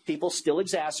 People still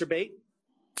exacerbate.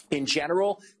 In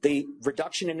general, the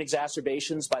reduction in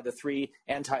exacerbations by the 3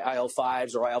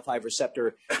 anti-IL-5s or IL-5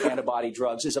 receptor antibody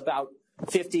drugs is about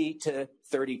 50 to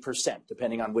 30%,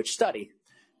 depending on which study.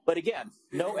 But again,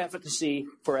 no efficacy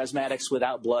for asthmatics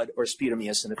without blood or sputum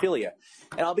eosinophilia.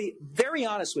 And I'll be very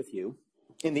honest with you,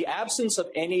 in the absence of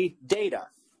any data,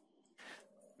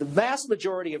 the vast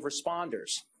majority of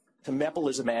responders to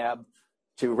mepolizumab,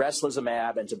 to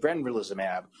reslizumab, and to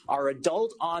benralizumab are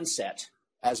adult-onset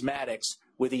asthmatics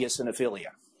with eosinophilia.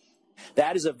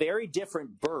 That is a very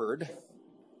different bird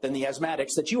than the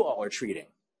asthmatics that you all are treating.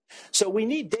 So we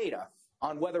need data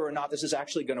on whether or not this is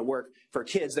actually going to work for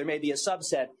kids. There may be a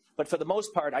subset, but for the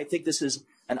most part, I think this is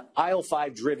an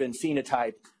IL-5-driven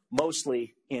phenotype,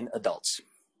 mostly in adults.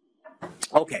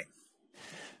 Okay,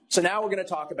 so now we're going to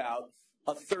talk about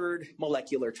a third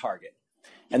molecular target,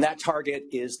 and that target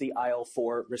is the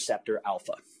IL-4 receptor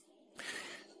alpha.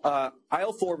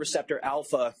 IL-4 receptor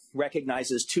alpha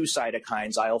recognizes 2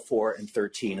 cytokines, IL-4 and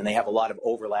 13, and they have a lot of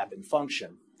overlap in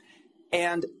function.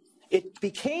 And it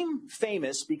became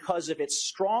famous because of its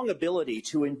strong ability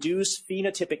to induce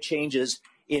phenotypic changes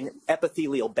in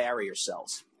epithelial barrier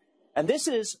cells. And this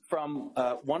is from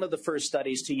one of the first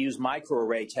studies to use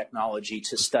microarray technology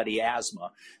to study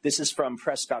asthma. This is from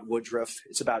Prescott Woodruff.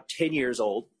 It's about 10 years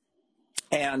old.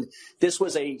 And this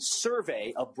was a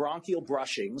survey of bronchial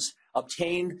brushings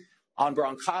obtained on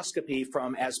bronchoscopy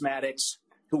from asthmatics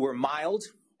who were mild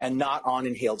and not on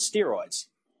inhaled steroids.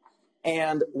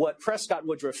 And what Prescott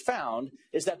Woodruff found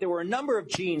is that there were a number of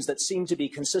genes that seemed to be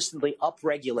consistently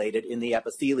upregulated in the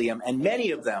epithelium, and many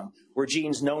of them were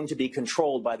genes known to be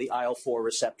controlled by the IL-4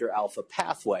 receptor alpha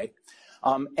pathway.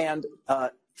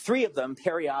 Three of them,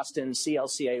 periostin,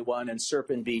 CLCA1, and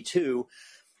serpin-B2,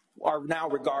 are now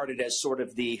regarded as sort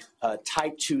of the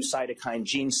type 2 cytokine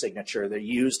gene signature. They're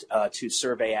used to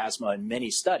survey asthma in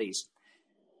many studies.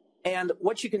 And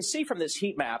what you can see from this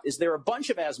heat map is there are a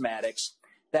bunch of asthmatics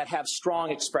that have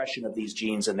strong expression of these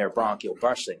genes in their bronchial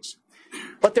brushings.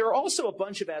 But there are also a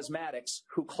bunch of asthmatics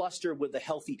who cluster with the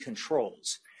healthy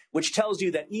controls, which tells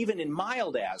you that even in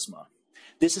mild asthma,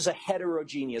 this is a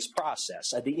heterogeneous process.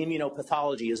 The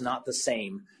immunopathology is not the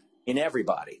same in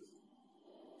everybody.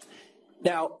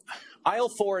 Now,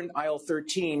 IL-4 and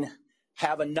IL-13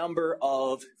 have a number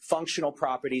of functional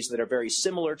properties that are very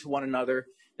similar to one another.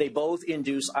 They both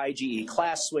induce IgE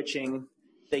class switching.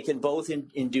 They can both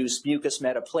induce mucus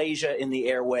metaplasia in the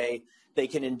airway. They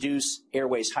can induce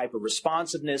airways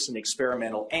hyperresponsiveness in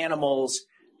experimental animals.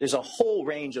 There's a whole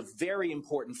range of very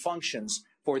important functions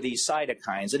for these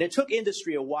cytokines. And it took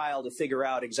industry a while to figure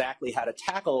out exactly how to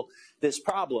tackle this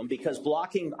problem because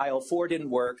blocking IL-4 didn't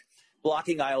work,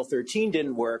 blocking IL-13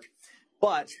 didn't work.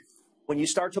 But when you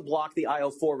start to block the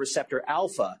IL-4 receptor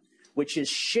alpha, which is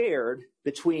shared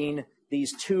between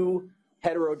these two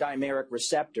heterodimeric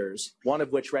receptors, one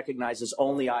of which recognizes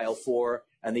only IL-4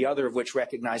 and the other of which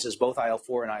recognizes both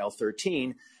IL-4 and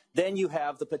IL-13, then you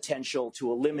have the potential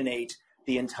to eliminate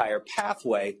the entire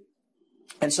pathway.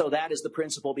 And so that is the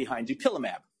principle behind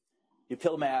dupilumab.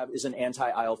 Dupilumab is an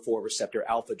anti-IL-4 receptor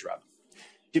alpha drug.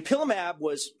 Dupilumab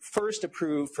was first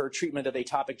approved for treatment of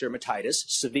atopic dermatitis,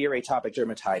 severe atopic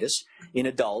dermatitis in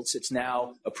adults. It's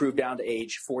now approved down to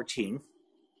age 14.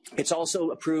 It's also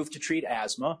approved to treat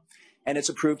asthma, and it's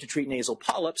approved to treat nasal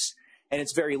polyps, and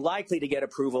it's very likely to get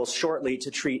approval shortly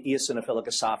to treat eosinophilic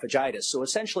esophagitis. So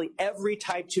essentially every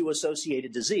type 2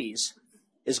 associated disease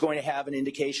is going to have an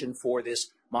indication for this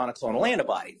monoclonal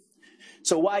antibody.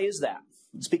 So why is that?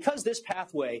 It's because this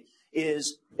pathway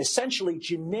is essentially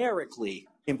generically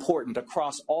important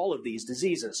across all of these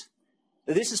diseases.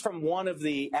 This is from one of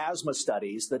the asthma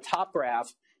studies. The top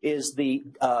graph is the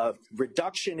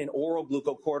reduction in oral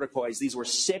glucocorticoids. These were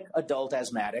sick adult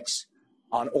asthmatics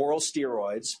on oral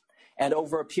steroids, and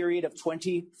over a period of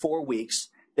 24 weeks,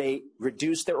 they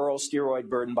reduced their oral steroid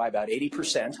burden by about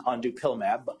 80% on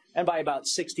dupilumab and by about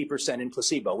 60% in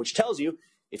placebo, which tells you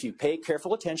if you pay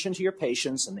careful attention to your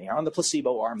patients and they are on the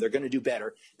placebo arm, they're going to do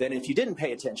better than if you didn't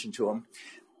pay attention to them.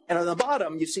 And on the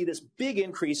bottom, you see this big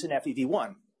increase in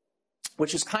FEV1,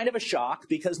 which is kind of a shock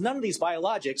because none of these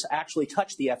biologics actually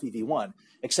touch the FEV1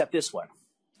 except this one.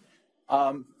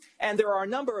 And there are a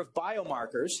number of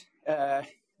biomarkers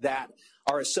that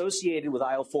are associated with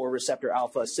IL-4 receptor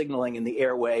alpha signaling in the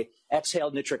airway,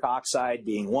 exhaled nitric oxide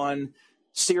being one,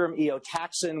 serum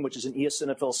eotaxin, which is an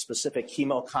eosinophil-specific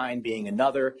chemokine, being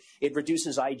another. It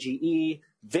reduces IgE.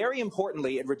 Very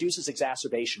importantly, it reduces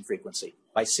exacerbation frequency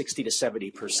by 60 to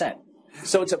 70%.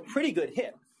 So it's a pretty good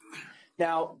hit.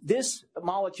 Now, this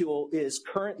molecule is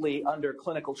currently under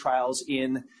clinical trials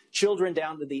in children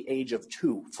down to the age of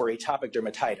 2 for atopic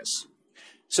dermatitis.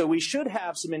 So we should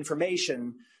have some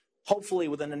information, hopefully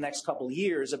within the next couple of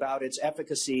years, about its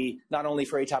efficacy, not only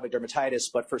for atopic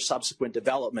dermatitis, but for subsequent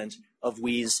development of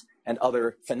wheeze and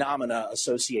other phenomena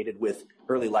associated with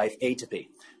early life atopy.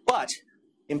 But,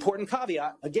 important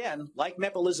caveat, again, like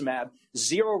mepolizumab,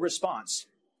 zero response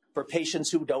for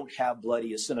patients who don't have blood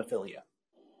eosinophilia.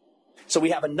 So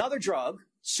we have another drug,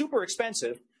 super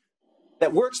expensive,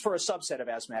 that works for a subset of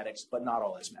asthmatics, but not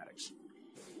all asthmatics.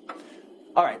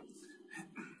 All right.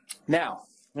 Now,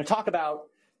 I'm going to talk about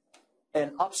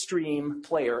an upstream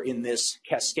player in this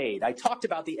cascade. I talked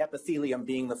about the epithelium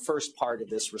being the first part of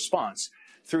this response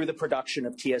through the production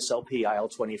of TSLP,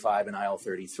 IL-25, and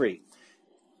IL-33.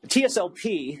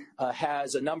 TSLP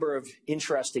has a number of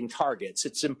interesting targets.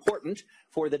 It's important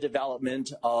for the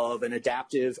development of an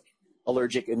adaptive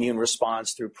allergic immune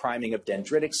response through priming of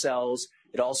dendritic cells.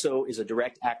 It also is a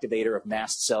direct activator of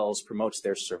mast cells, promotes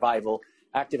their survival,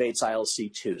 activates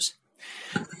ILC2s.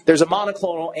 There's a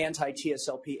monoclonal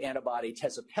anti-TSLP antibody,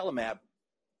 tezepelumab,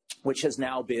 which has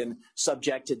now been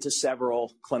subjected to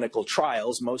several clinical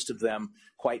trials, most of them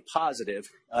quite positive.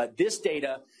 This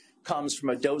data comes from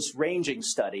a dose-ranging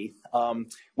study,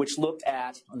 which looked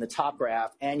at, on the top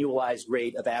graph, annualized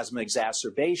rate of asthma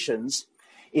exacerbations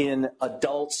in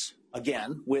adults,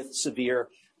 again, with severe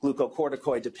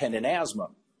glucocorticoid-dependent asthma.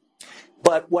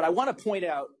 But what I want to point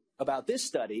out about this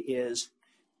study is,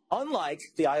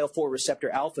 unlike the IL-4 receptor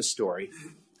alpha story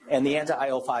and the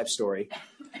anti-IL-5 story,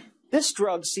 this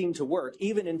drug seemed to work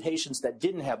even in patients that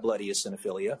didn't have blood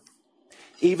eosinophilia,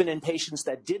 even in patients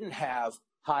that didn't have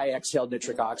high exhaled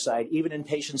nitric oxide, even in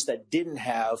patients that didn't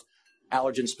have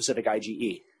allergen-specific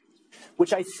IgE,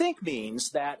 which I think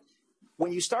means that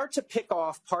when you start to pick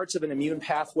off parts of an immune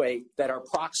pathway that are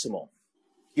proximal,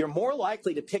 you're more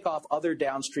likely to pick off other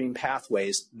downstream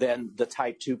pathways than the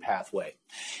type 2 pathway.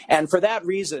 And for that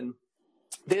reason,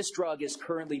 this drug is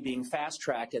currently being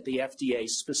fast-tracked at the FDA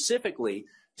specifically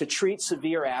to treat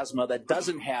severe asthma that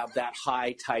doesn't have that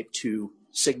high type 2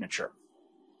 signature.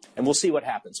 And we'll see what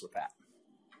happens with that.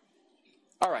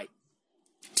 All right,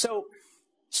 so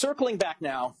circling back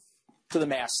now to the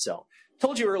mast cell.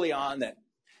 Told you early on that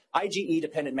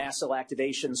IgE-dependent mast cell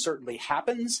activation certainly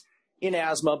happens in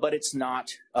asthma, but it's not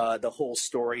the whole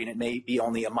story, and it may be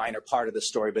only a minor part of the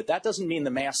story, but that doesn't mean the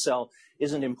mast cell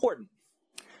isn't important.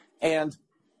 And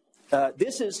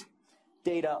this is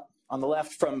data on the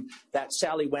left from that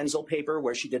Sally Wenzel paper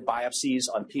where she did biopsies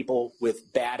on people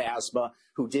with bad asthma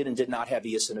who did and did not have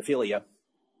eosinophilia.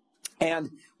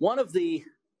 And one of the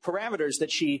parameters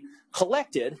that she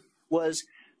collected was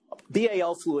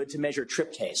BAL fluid to measure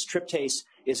tryptase. Tryptase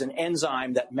is an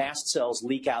enzyme that mast cells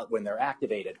leak out when they're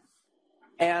activated.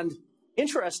 And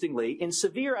interestingly, in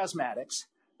severe asthmatics,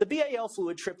 the BAL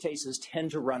fluid tryptases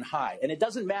tend to run high. And it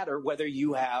doesn't matter whether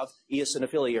you have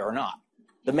eosinophilia or not.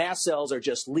 The mast cells are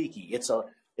just leaky. It's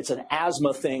an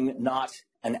asthma thing, not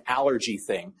an allergy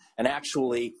thing. And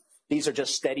actually, these are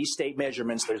just steady state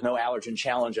measurements. There's no allergen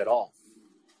challenge at all.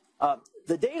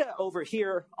 The data over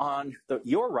here on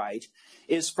your right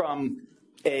is from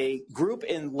a group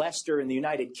in Leicester in the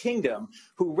United Kingdom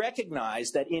who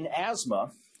recognized that in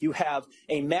asthma, you have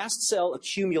a mast cell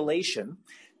accumulation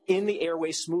in the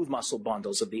airway smooth muscle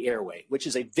bundles of the airway, which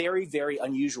is a very, very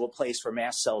unusual place for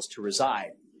mast cells to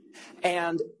reside.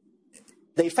 And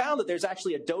they found that there's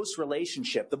actually a dose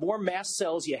relationship. The more mast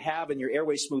cells you have in your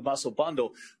airway smooth muscle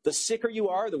bundle, the sicker you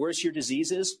are, the worse your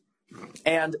disease is,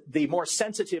 and the more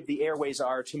sensitive the airways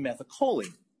are to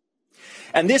methacholine.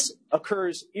 And this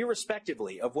occurs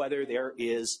irrespectively of whether there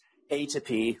is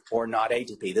atopy or not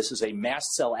atopy. This is a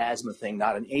mast cell asthma thing,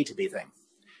 not an atopy thing.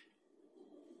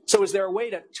 So is there a way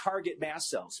to target mast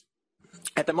cells?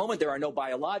 At the moment, there are no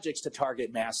biologics to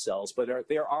target mast cells, but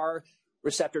there are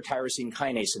receptor tyrosine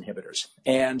kinase inhibitors.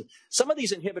 And some of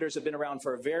these inhibitors have been around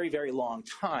for a very, very long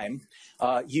time,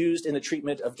 used in the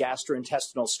treatment of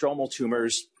gastrointestinal stromal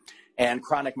tumors and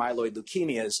chronic myeloid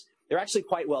leukemias. They're actually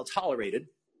quite well tolerated.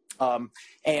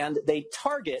 And they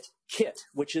target KIT,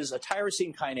 which is a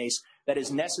tyrosine kinase that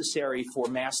is necessary for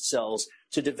mast cells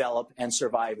to develop and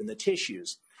survive in the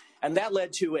tissues. And that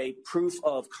led to a proof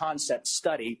of concept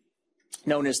study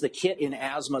known as the KIT in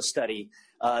asthma study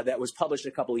that was published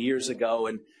a couple of years ago.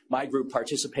 And my group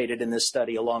participated in this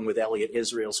study along with Elliot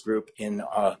Israel's group in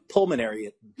pulmonary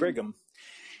at Brigham.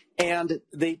 And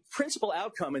the principal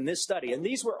outcome in this study, and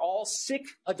these were all sick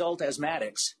adult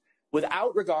asthmatics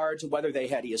without regard to whether they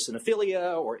had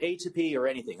eosinophilia or atopy or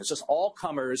anything. It's just all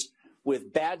comers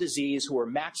with bad disease who were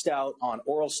maxed out on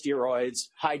oral steroids,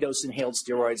 high-dose inhaled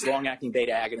steroids, long-acting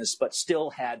beta agonists, but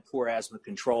still had poor asthma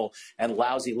control and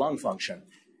lousy lung function.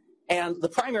 And the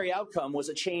primary outcome was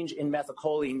a change in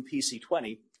methylcholine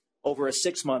PC20 over a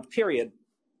 6-month period.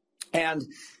 And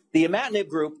the imatinib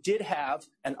group did have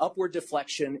an upward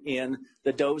deflection in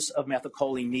the dose of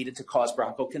methylcholine needed to cause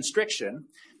bronchoconstriction.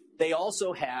 They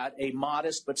also had a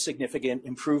modest but significant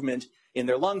improvement in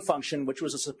their lung function, which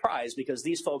was a surprise because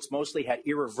these folks mostly had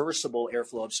irreversible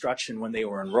airflow obstruction when they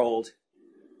were enrolled.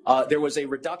 There was a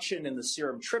reduction in the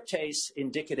serum tryptase,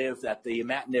 indicative that the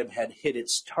imatinib had hit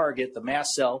its target, the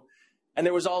mast cell. And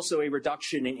there was also a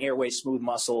reduction in airway smooth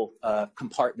muscle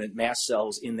compartment mast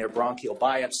cells in their bronchial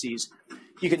biopsies.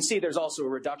 You can see there's also a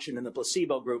reduction in the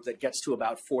placebo group that gets to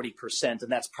about 40%,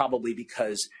 and that's probably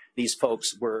because these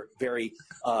folks were very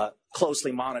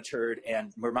closely monitored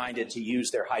and reminded to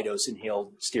use their high-dose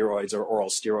inhaled steroids or oral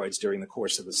steroids during the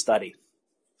course of the study.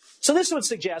 So this would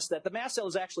suggest that the mast cell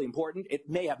is actually important. It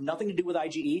may have nothing to do with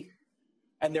IgE,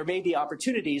 and there may be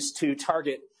opportunities to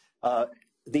target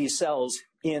these cells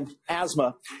in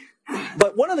asthma.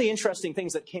 But one of the interesting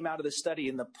things that came out of this study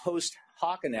in the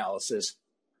post-hoc analysis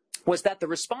was that the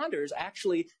responders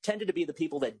actually tended to be the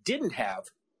people that didn't have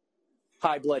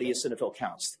high blood eosinophil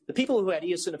counts. The people who had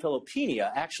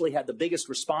eosinophilopenia actually had the biggest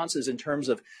responses in terms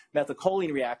of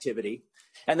methylcholine reactivity,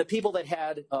 and the people that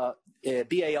had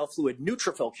BAL fluid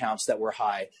neutrophil counts that were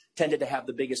high tended to have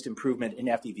the biggest improvement in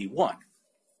FEV1.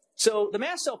 So the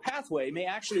mast cell pathway may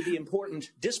actually be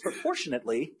important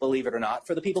disproportionately, believe it or not,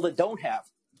 for the people that don't have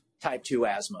type 2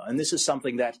 asthma. And this is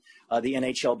something that the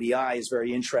NHLBI is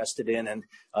very interested in, and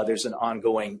there's an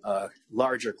ongoing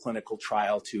larger clinical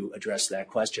trial to address that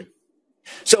question.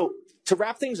 So to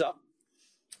wrap things up,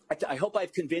 I hope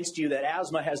I've convinced you that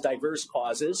asthma has diverse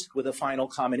causes with a final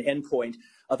common endpoint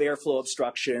of airflow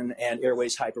obstruction and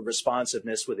airways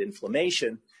hyperresponsiveness with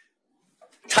inflammation.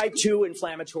 Type 2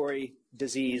 inflammatory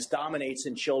disease dominates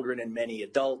in children and many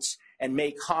adults and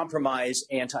may compromise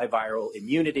antiviral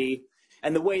immunity.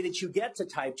 And the way that you get to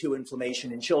type 2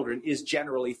 inflammation in children is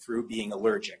generally through being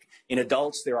allergic. In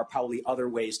adults, there are probably other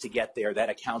ways to get there that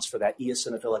accounts for that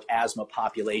eosinophilic asthma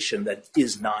population that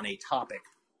is non-atopic.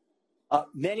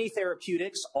 Many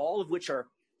therapeutics, all of which are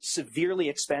severely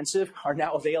expensive, are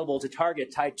now available to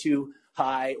target type 2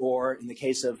 high or, in the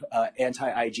case of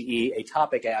anti-IgE,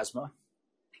 atopic asthma.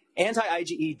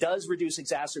 Anti-IgE does reduce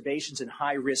exacerbations in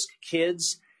high-risk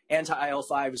kids.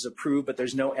 Anti-IL-5 is approved, but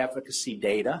there's no efficacy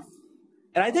data.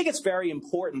 And I think it's very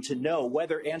important to know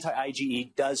whether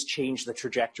anti-IgE does change the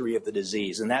trajectory of the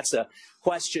disease. And that's a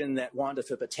question that Wanda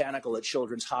Botanical at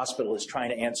Children's Hospital is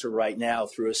trying to answer right now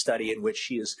through a study in which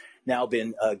she has now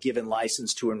been given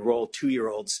license to enroll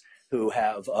 2-year-olds who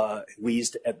have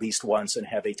wheezed at least once and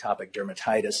have atopic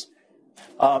dermatitis.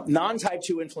 Non-type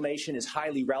 2 inflammation is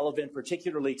highly relevant,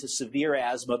 particularly to severe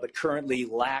asthma, but currently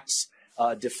lacks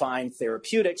defined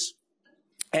therapeutics.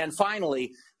 And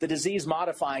finally, the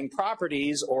disease-modifying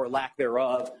properties, or lack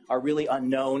thereof, are really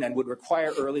unknown and would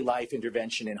require early life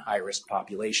intervention in high-risk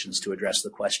populations to address the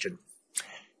question.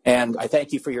 And I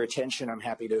thank you for your attention. I'm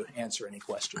happy to answer any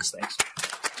questions. Thanks.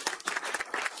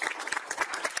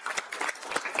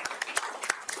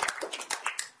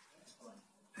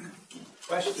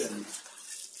 Question?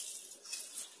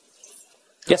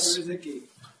 Yes. Dr. Rizicki,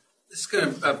 this is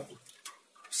going to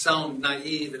sound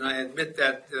naive, and I admit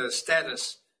that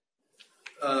status.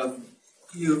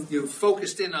 You've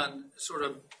focused in on sort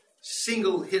of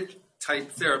single hit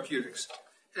type therapeutics.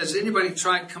 Has anybody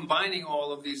tried combining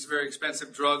all of these very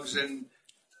expensive drugs and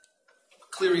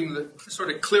clearing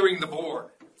the board?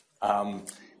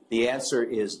 The answer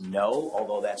is no,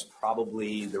 although that's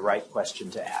probably the right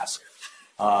question to ask.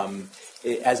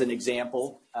 As an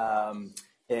example,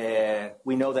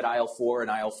 we know that IL-4 and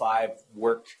IL-5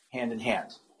 work hand in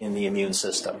hand in the immune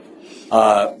system.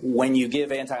 When you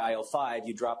give anti-IL-5,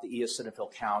 you drop the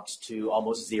eosinophil count to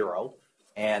almost 0,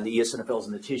 and the eosinophils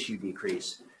in the tissue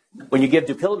decrease. When you give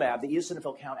dupilumab, the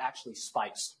eosinophil count actually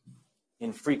spikes,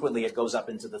 and frequently it goes up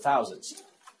into the thousands.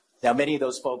 Now, many of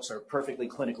those folks are perfectly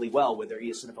clinically well with their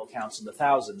eosinophil counts in the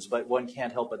thousands, but one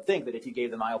can't help but think that if you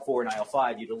gave them IL-4 and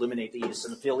IL-5, you'd eliminate the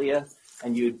eosinophilia,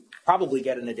 and you'd probably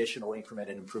get an additional increment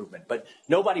in improvement. But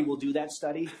nobody will do that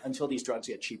study until these drugs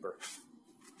get cheaper,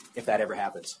 if that ever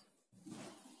happens.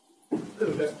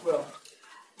 Well,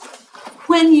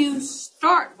 when you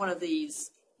start one of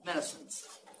these medicines,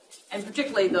 and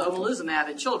particularly the omalizumab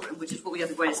in children, which is what we have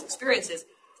the greatest experience is,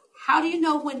 how do you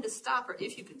know when to stop or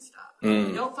if you can stop?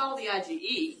 You don't follow the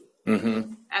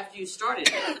IgE after you started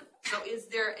it. So is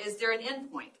there an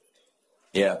end point?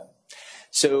 Yeah.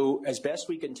 So as best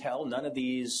we can tell, none of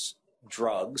these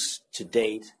drugs to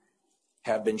date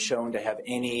have been shown to have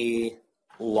any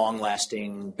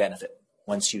long-lasting benefit.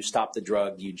 Once you stop the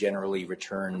drug, you generally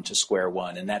return to square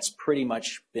one. And that's pretty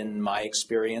much been my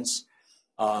experience.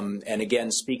 And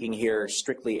again, speaking here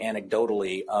strictly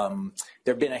anecdotally,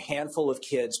 there have been a handful of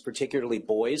kids, particularly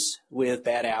boys with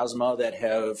bad asthma, that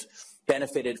have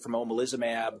benefited from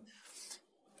omalizumab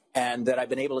and that I've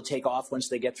been able to take off once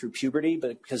they get through puberty,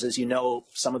 because as you know,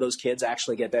 some of those kids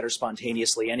actually get better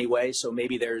spontaneously anyway. So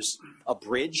maybe there's a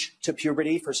bridge to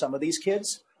puberty for some of these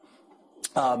kids.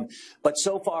 But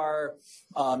so far,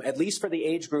 at least for the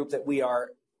age group that we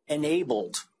are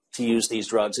enabled to use these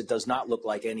drugs, it does not look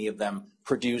like any of them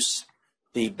produce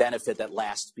the benefit that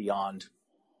lasts beyond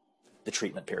the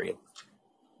treatment period.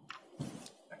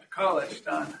 Dr. College,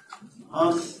 Don.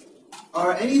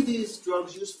 Are any of these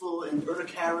drugs useful in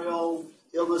urticarial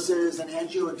illnesses and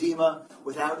angioedema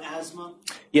without asthma?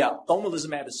 Yeah,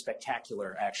 omalizumab is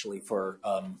spectacular, actually, for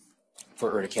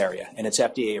urticaria, and it's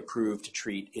FDA approved to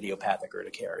treat idiopathic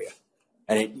urticaria.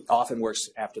 And it often works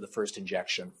after the first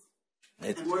injection.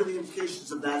 And what are the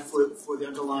implications of that for the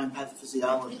underlying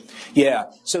pathophysiology?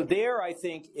 Yeah, so there I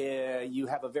think you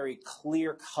have a very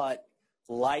clear-cut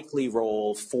likely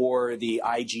role for the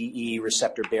IgE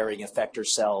receptor-bearing effector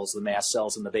cells, the mast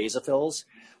cells and the basophils.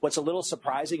 What's a little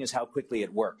surprising is how quickly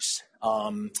it works,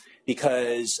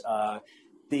 because at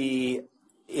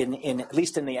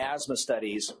least in the asthma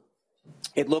studies,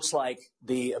 it looks like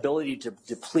the ability to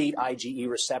deplete IgE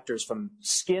receptors from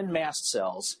skin mast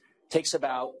cells takes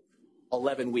about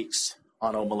 11 weeks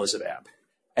on omalizumab.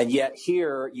 And yet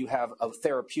here you have a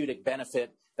therapeutic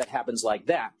benefit that happens like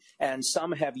that. And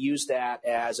some have used that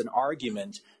as an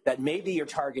argument that maybe you're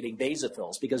targeting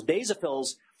basophils, because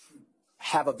basophils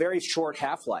have a very short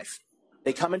half-life.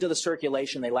 They come into the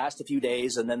circulation, they last a few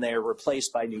days, and then they're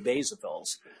replaced by new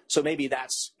basophils. So maybe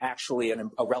that's actually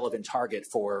a relevant target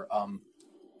for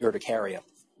urticaria.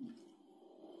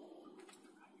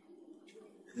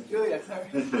 Julia, sorry.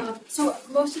 So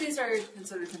most of these are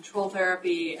considered control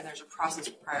therapy, and there's a process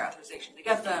of prior authorization to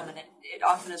get them, and it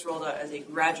often is rolled out as a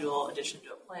gradual addition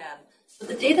to a plan. But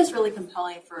the data is really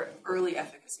compelling for early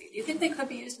efficacy. Do you think they could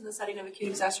be used in the setting of acute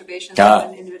exacerbations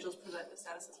when individuals present with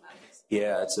status asthmaticus?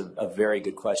 Yeah, it's a very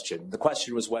good question. The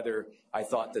question was whether I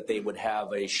thought that they would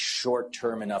have a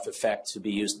short-term enough effect to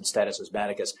be used in status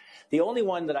asthmaticus. The only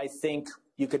one that I think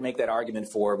you could make that argument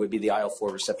for would be the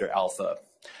IL-4 receptor alpha.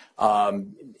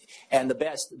 And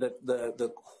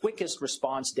the quickest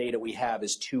response data we have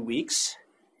is 2 weeks,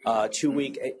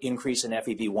 2-week increase in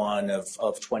FEV1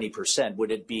 of 20%.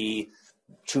 Would it be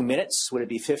 2 minutes? Would it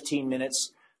be 15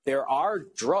 minutes? There are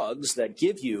drugs that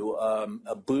give you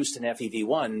a boost in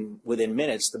FEV1 within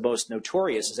minutes. The most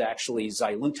notorious is actually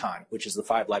xylutone, which is the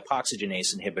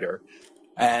 5-lipoxygenase inhibitor.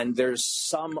 And there's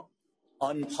some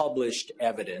unpublished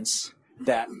evidence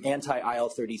that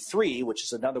anti-IL-33, which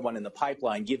is another one in the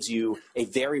pipeline, gives you a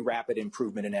very rapid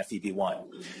improvement in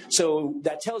FEV1. So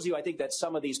that tells you, I think, that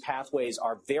some of these pathways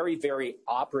are very, very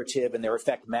operative and their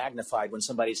effect magnified when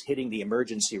somebody's hitting the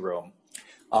emergency room.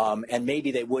 And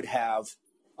maybe they would have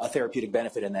a therapeutic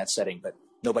benefit in that setting, but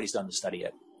nobody's done the study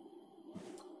yet.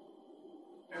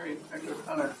 Mary, Dr.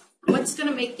 O'Connor. What's going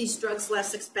to make these drugs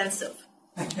less expensive?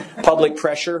 Public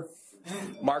pressure,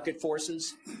 market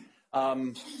forces.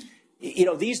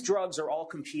 These drugs are all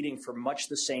competing for much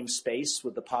the same space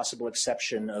with the possible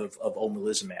exception of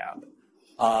omalizumab.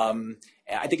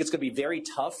 I think it's going to be very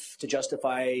tough to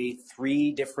justify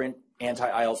 3 different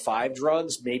anti-IL-5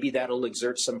 drugs. Maybe that'll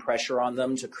exert some pressure on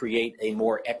them to create a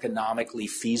more economically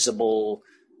feasible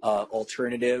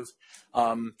alternative.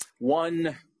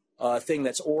 One thing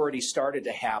that's already started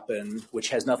to happen, which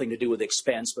has nothing to do with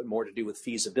expense but more to do with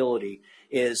feasibility,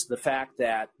 is the fact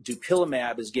that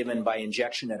dupilumab is given by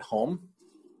injection at home.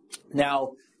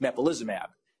 Now, mepolizumab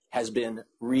has been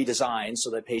redesigned so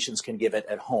that patients can give it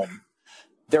at home.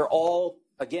 They're all,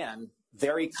 again,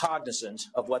 very cognizant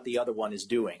of what the other one is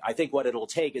doing. I think what it'll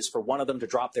take is for one of them to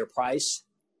drop their price,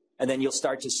 and then you'll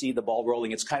start to see the ball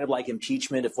rolling. It's kind of like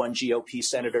impeachment if one GOP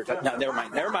senator... No, never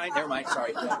mind.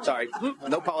 Sorry.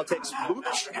 No politics.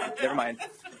 Never mind.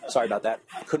 Sorry about that.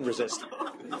 Couldn't resist.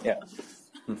 Yeah.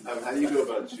 How do you go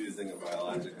about choosing a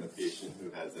biologic in a patient who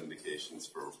has indications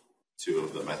for 2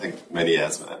 of them? I think many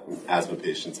asthma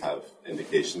patients have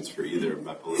indications for either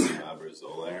mepolizumab or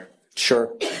Xolair.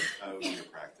 Sure. How in your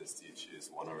practice do you choose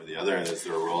one over the other, and is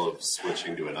there a role of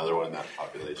switching to another one in that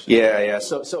population? Yeah.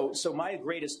 So my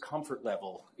greatest comfort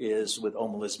level is with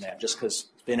omalizumab, just because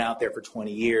it's been out there for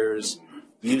 20 years,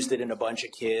 used it in a bunch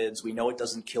of kids. We know it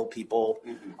doesn't kill people,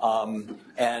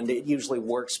 and it usually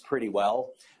works pretty well.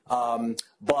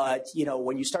 But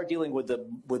when you start dealing with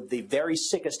the very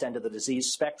sickest end of the disease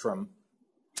spectrum,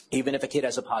 even if a kid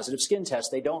has a positive skin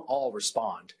test, they don't all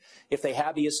respond. If they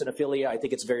have eosinophilia, I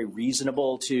think it's very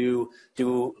reasonable to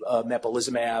do a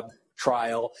mepolizumab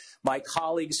trial. My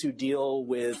colleagues who deal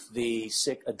with the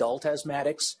sick adult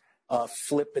asthmatics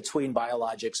flip between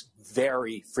biologics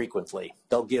very frequently.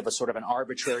 They'll give a sort of an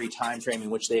arbitrary time frame in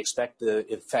which they expect the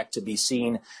effect to be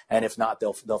seen, and if not,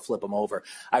 they'll flip them over.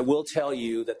 I will tell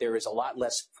you that there is a lot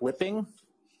less flipping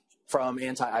from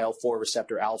anti-IL-4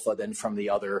 receptor alpha than from the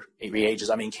other reagents.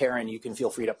 I mean, Karen, you can feel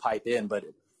free to pipe in, but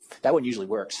that one usually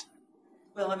works.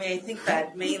 Well, I think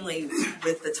that mainly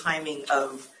with the timing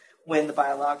of when the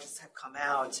biologics have come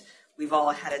out, we've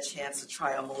all had a chance to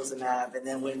try omalizumab, and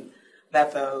then when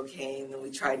Mepo came, and we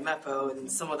tried Mepo,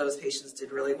 and some of those patients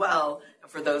did really well,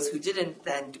 and for those who didn't,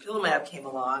 then dupilumab came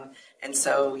along, and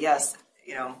so yes,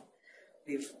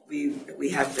 we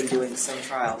have been doing some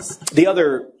trials. The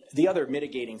other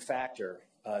mitigating factor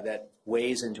that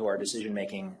weighs into our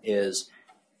decision-making is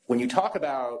when you talk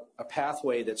about a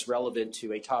pathway that's relevant to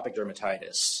atopic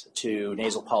dermatitis, to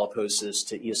nasal polyposis,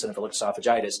 to eosinophilic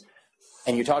esophagitis,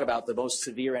 and you talk about the most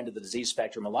severe end of the disease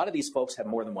spectrum, a lot of these folks have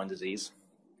more than one disease.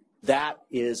 that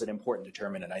is an important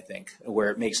determinant, I think, where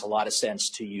it makes a lot of sense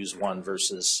to use one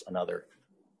versus another.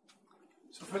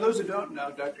 So for those who don't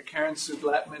know, Dr. Karen Sue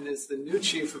Blattman is the new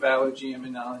chief of allergy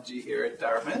immunology here at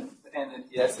Dartmouth. And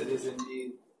yes, it is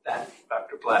indeed that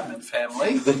Dr. Blattman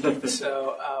family.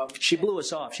 So she blew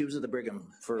us off. She was at the Brigham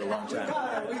for a long time.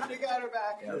 We got her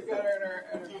back. Yeah. We got her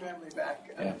and her family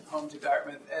back home to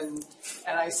Dartmouth.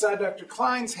 And I saw Dr.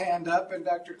 Klein's hand up, and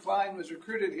Dr. Klein was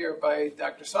recruited here by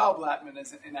Dr. Saul Blattman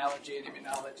as in allergy and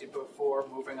immunology before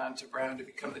moving on to Brown to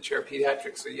become the chair of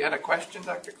pediatrics. So you had a question,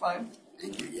 Dr. Klein?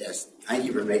 Thank you. Yes, thank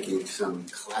you for making some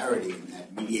clarity in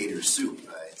that mediator soup.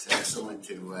 It's excellent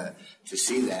to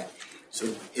see that. So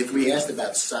if we asked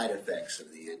about side effects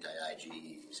of the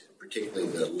anti-IgEs, particularly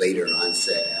the later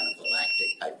onset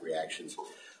anaphylactic type reactions,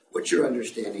 what's your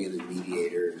understanding of the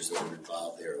mediators that are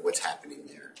involved there? What's happening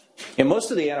there? And most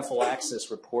of the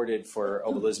anaphylaxis reported for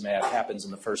omalizumab happens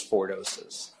in the first 4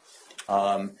 doses.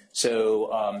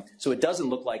 So it doesn't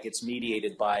look like it's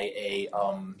mediated by a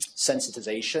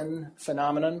sensitization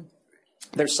phenomenon.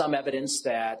 There's some evidence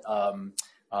that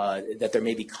that there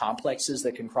may be complexes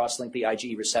that can cross-link the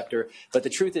IgE receptor, but the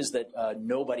truth is that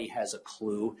nobody has a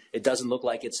clue. It doesn't look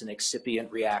like it's an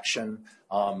excipient reaction,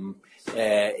 and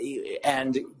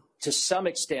to some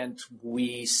extent,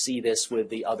 we see this with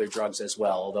the other drugs as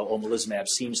well, although omalizumab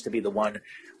seems to be the one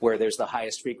where there's the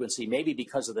highest frequency, maybe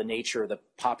because of the nature of the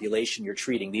population you're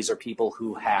treating. These are people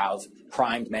who have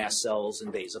primed mast cells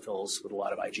and basophils with a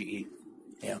lot of IgE.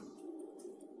 Yeah.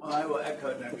 Well, I will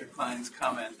echo Dr. Klein's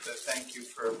comment. Thank you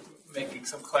for making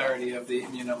some clarity of the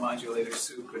immunomodulator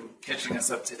soup and catching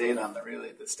us up to date on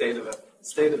the state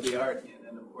of the art in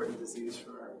an important disease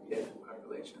for our pediatric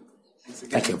population. Thanks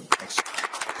again. Thank you. Thanks.